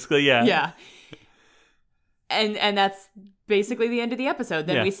it, basically, yeah. Yeah. And that's basically the end of the episode.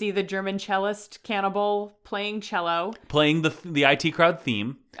 Then we see the German cellist cannibal playing cello. Playing the IT Crowd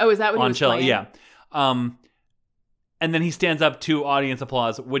theme. Oh, is that what he was cello, playing? Yeah. And then he stands up to audience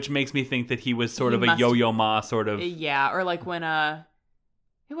applause, which makes me think that he was sort of a Yo-Yo Ma sort of... Yeah, or like when...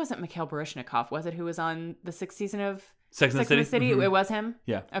 It wasn't Mikhail Baryshnikov, was it, who was on the 6th season of Sex and the City? Mm-hmm. It was him?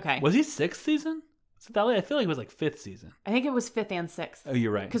 Yeah. Okay. Was he 6th season? I feel like it was like 5th season. I think it was 5th and 6th. Oh,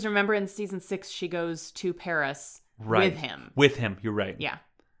 you're right. Because remember in season 6, she goes to Paris with him. With him, you're right. Yeah.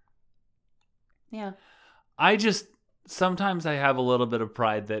 Yeah. Sometimes I have a little bit of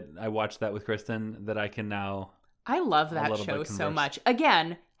pride that I watched that with Kristen, that I can now... I love that show so much.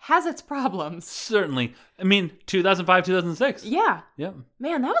 Again... has its problems. Certainly. I mean, 2005, 2006. Yeah. Yep.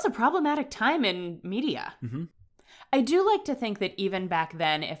 Man, that was a problematic time in media. Mm-hmm. I do like to think that even back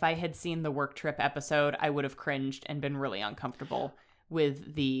then, if I had seen the Work Trip episode, I would have cringed and been really uncomfortable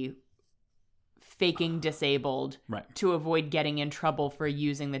with the faking disabled to avoid getting in trouble for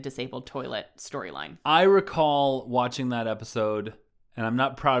using the disabled toilet storyline. I recall watching that episode, and I'm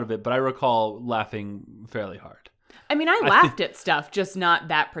not proud of it, but I recall laughing fairly hard. I mean, I laughed at stuff, just not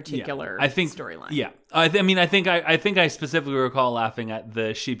that particular storyline. Yeah. I think I specifically recall laughing at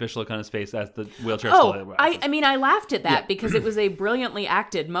the sheepish look on his face as the wheelchair stole. I laughed at that because it was a brilliantly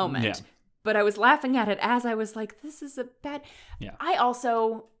acted moment. Yeah. But I was laughing at it as I was like, this is a bad... Yeah. I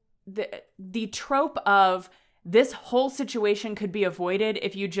also... The trope of this whole situation could be avoided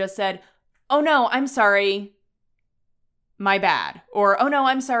if you just said, oh no, I'm sorry... my bad. Or, oh no,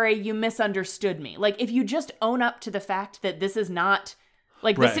 I'm sorry, you misunderstood me. Like, if you just own up to the fact that this is not,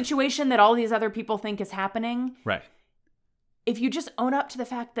 like, the situation that all these other people think is happening. Right. If you just own up to the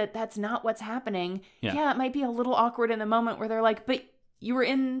fact that that's not what's happening, it might be a little awkward in the moment where they're like, but you were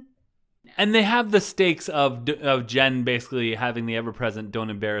in... And they have the stakes of Jen basically having the ever-present don't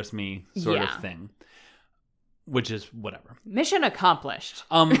embarrass me sort of thing. Which is whatever. Mission accomplished.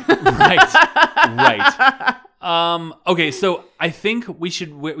 Right. Okay, so I think we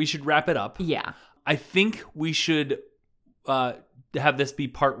should wrap it up. Yeah. I think we should have this be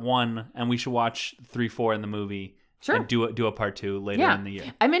part 1, and we should watch 3, 4 in the movie. Sure. And do a part 2 later in the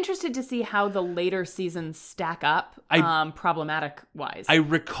year. I'm interested to see how the later seasons stack up, problematic wise. I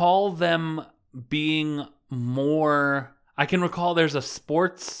recall them being more. I can recall there's a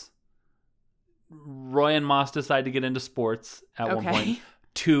sports. Roy and Moss decide to get into sports at one point.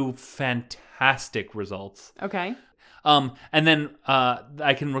 2 fantastic results. Okay. And then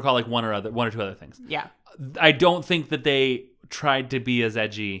I can recall like one or 2 other things. Yeah. I don't think that they tried to be as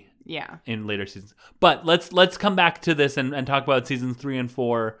edgy. Yeah. In later seasons. But let's come back to this and talk about seasons 3 and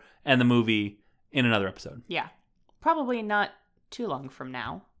 4 and the movie in another episode. Yeah. Probably not too long from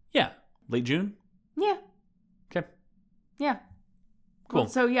now. Yeah. Late June? Yeah. Okay. Yeah. Cool.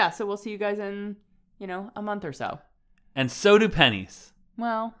 Well, so we'll see you guys in, a month or so. And so do pennies.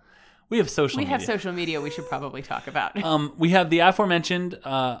 Well, We have social We media. have social media we should probably talk about. We have the aforementioned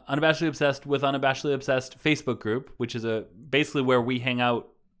Unabashedly Obsessed with Unabashedly Obsessed Facebook group, which is basically where we hang out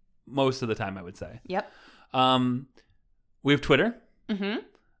most of the time, I would say. Yep. We have Twitter. Mm-hmm.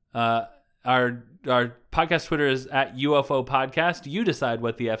 Our podcast Twitter is at UFO Podcast. You decide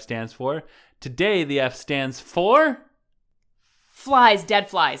what the F stands for. Today, the F stands for... Flies, dead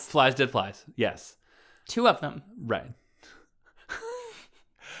flies. Flies, dead flies. Yes. 2 of them. Right.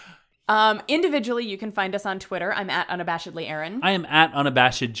 Individually, you can find us on Twitter. I'm at Unabashedly Aaron. I am at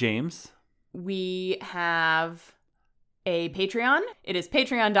Unabashed James. We have a Patreon. It is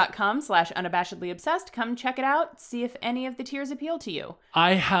patreon.com/unabashedlyobsessed. Come check it out. See if any of the tiers appeal to you.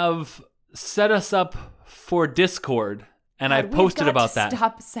 I have set us up for Discord, and I posted about that.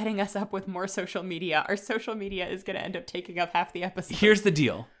 Stop setting us up with more social media. Our social media is going to end up taking up half the episode. Here's the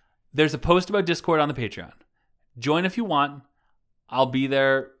deal. There's a post about Discord on the Patreon. Join if you want. I'll be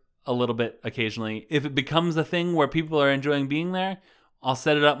there a little bit occasionally. If it becomes a thing where people are enjoying being there, I'll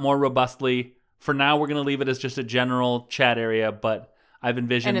set it up more robustly. For now, we're going to leave it as just a general chat area, but I've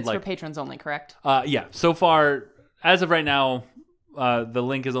envisioned... And it's for patrons only, correct? Yeah. So far, as of right now, the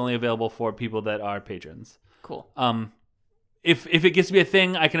link is only available for people that are patrons. Cool. If it gets to be a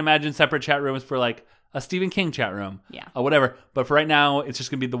thing, I can imagine separate chat rooms for like a Stephen King chat room. Yeah. Or whatever. But for right now, it's just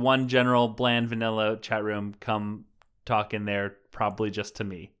going to be the one general bland vanilla chat room. Come talk in there, probably just to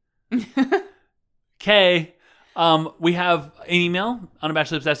me. Okay. We have an email,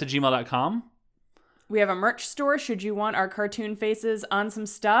 unabashedlyobsessed@gmail.com. We have a merch store should you want our cartoon faces on some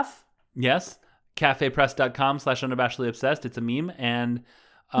stuff. Yes. cafepress.com/unabashedlyobsessed. It's a meme. And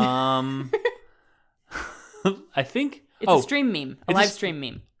I think... It's a stream meme. A live stream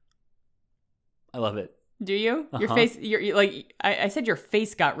meme. I love it. Do you? Your face, you're like, I said your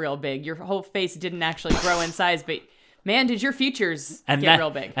face got real big. Your whole face didn't actually grow in size, but man, did your features get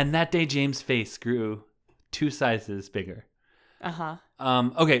real big. And that day, James' face grew 2 sizes bigger. Uh-huh.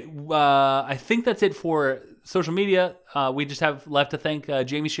 Okay, I think that's it for social media. We just have left to thank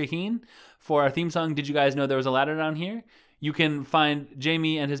Jamie Shaheen for our theme song, Did You Guys Know There Was a Ladder Down Here? You can find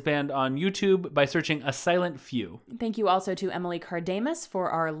Jamie and his band on YouTube by searching A Silent Few. Thank you also to Emily Cardamus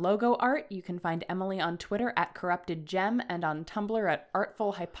for our logo art. You can find Emily on Twitter at CorruptedGem and on Tumblr at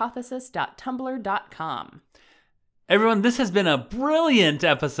artfulhypothesis.tumblr.com. Everyone, this has been a brilliant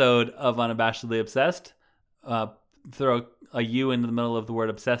episode of Unabashedly Obsessed. Throw a U into the middle of the word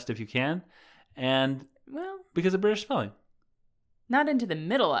obsessed if you can. And, well, because of British spelling. Not into the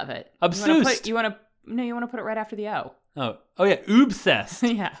middle of it. Obsessed. You want to put it right after the O. Oh yeah, obsessed.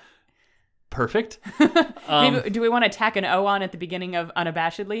 Yeah. Perfect. Maybe, do we want to tack an O on at the beginning of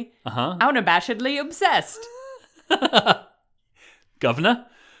Unabashedly? Uh-huh. Unabashedly obsessed. Governor.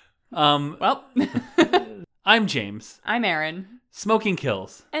 Well. I'm James. I'm Aaron. Smoking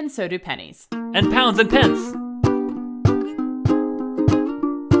kills. And so do pennies. And pounds and pence.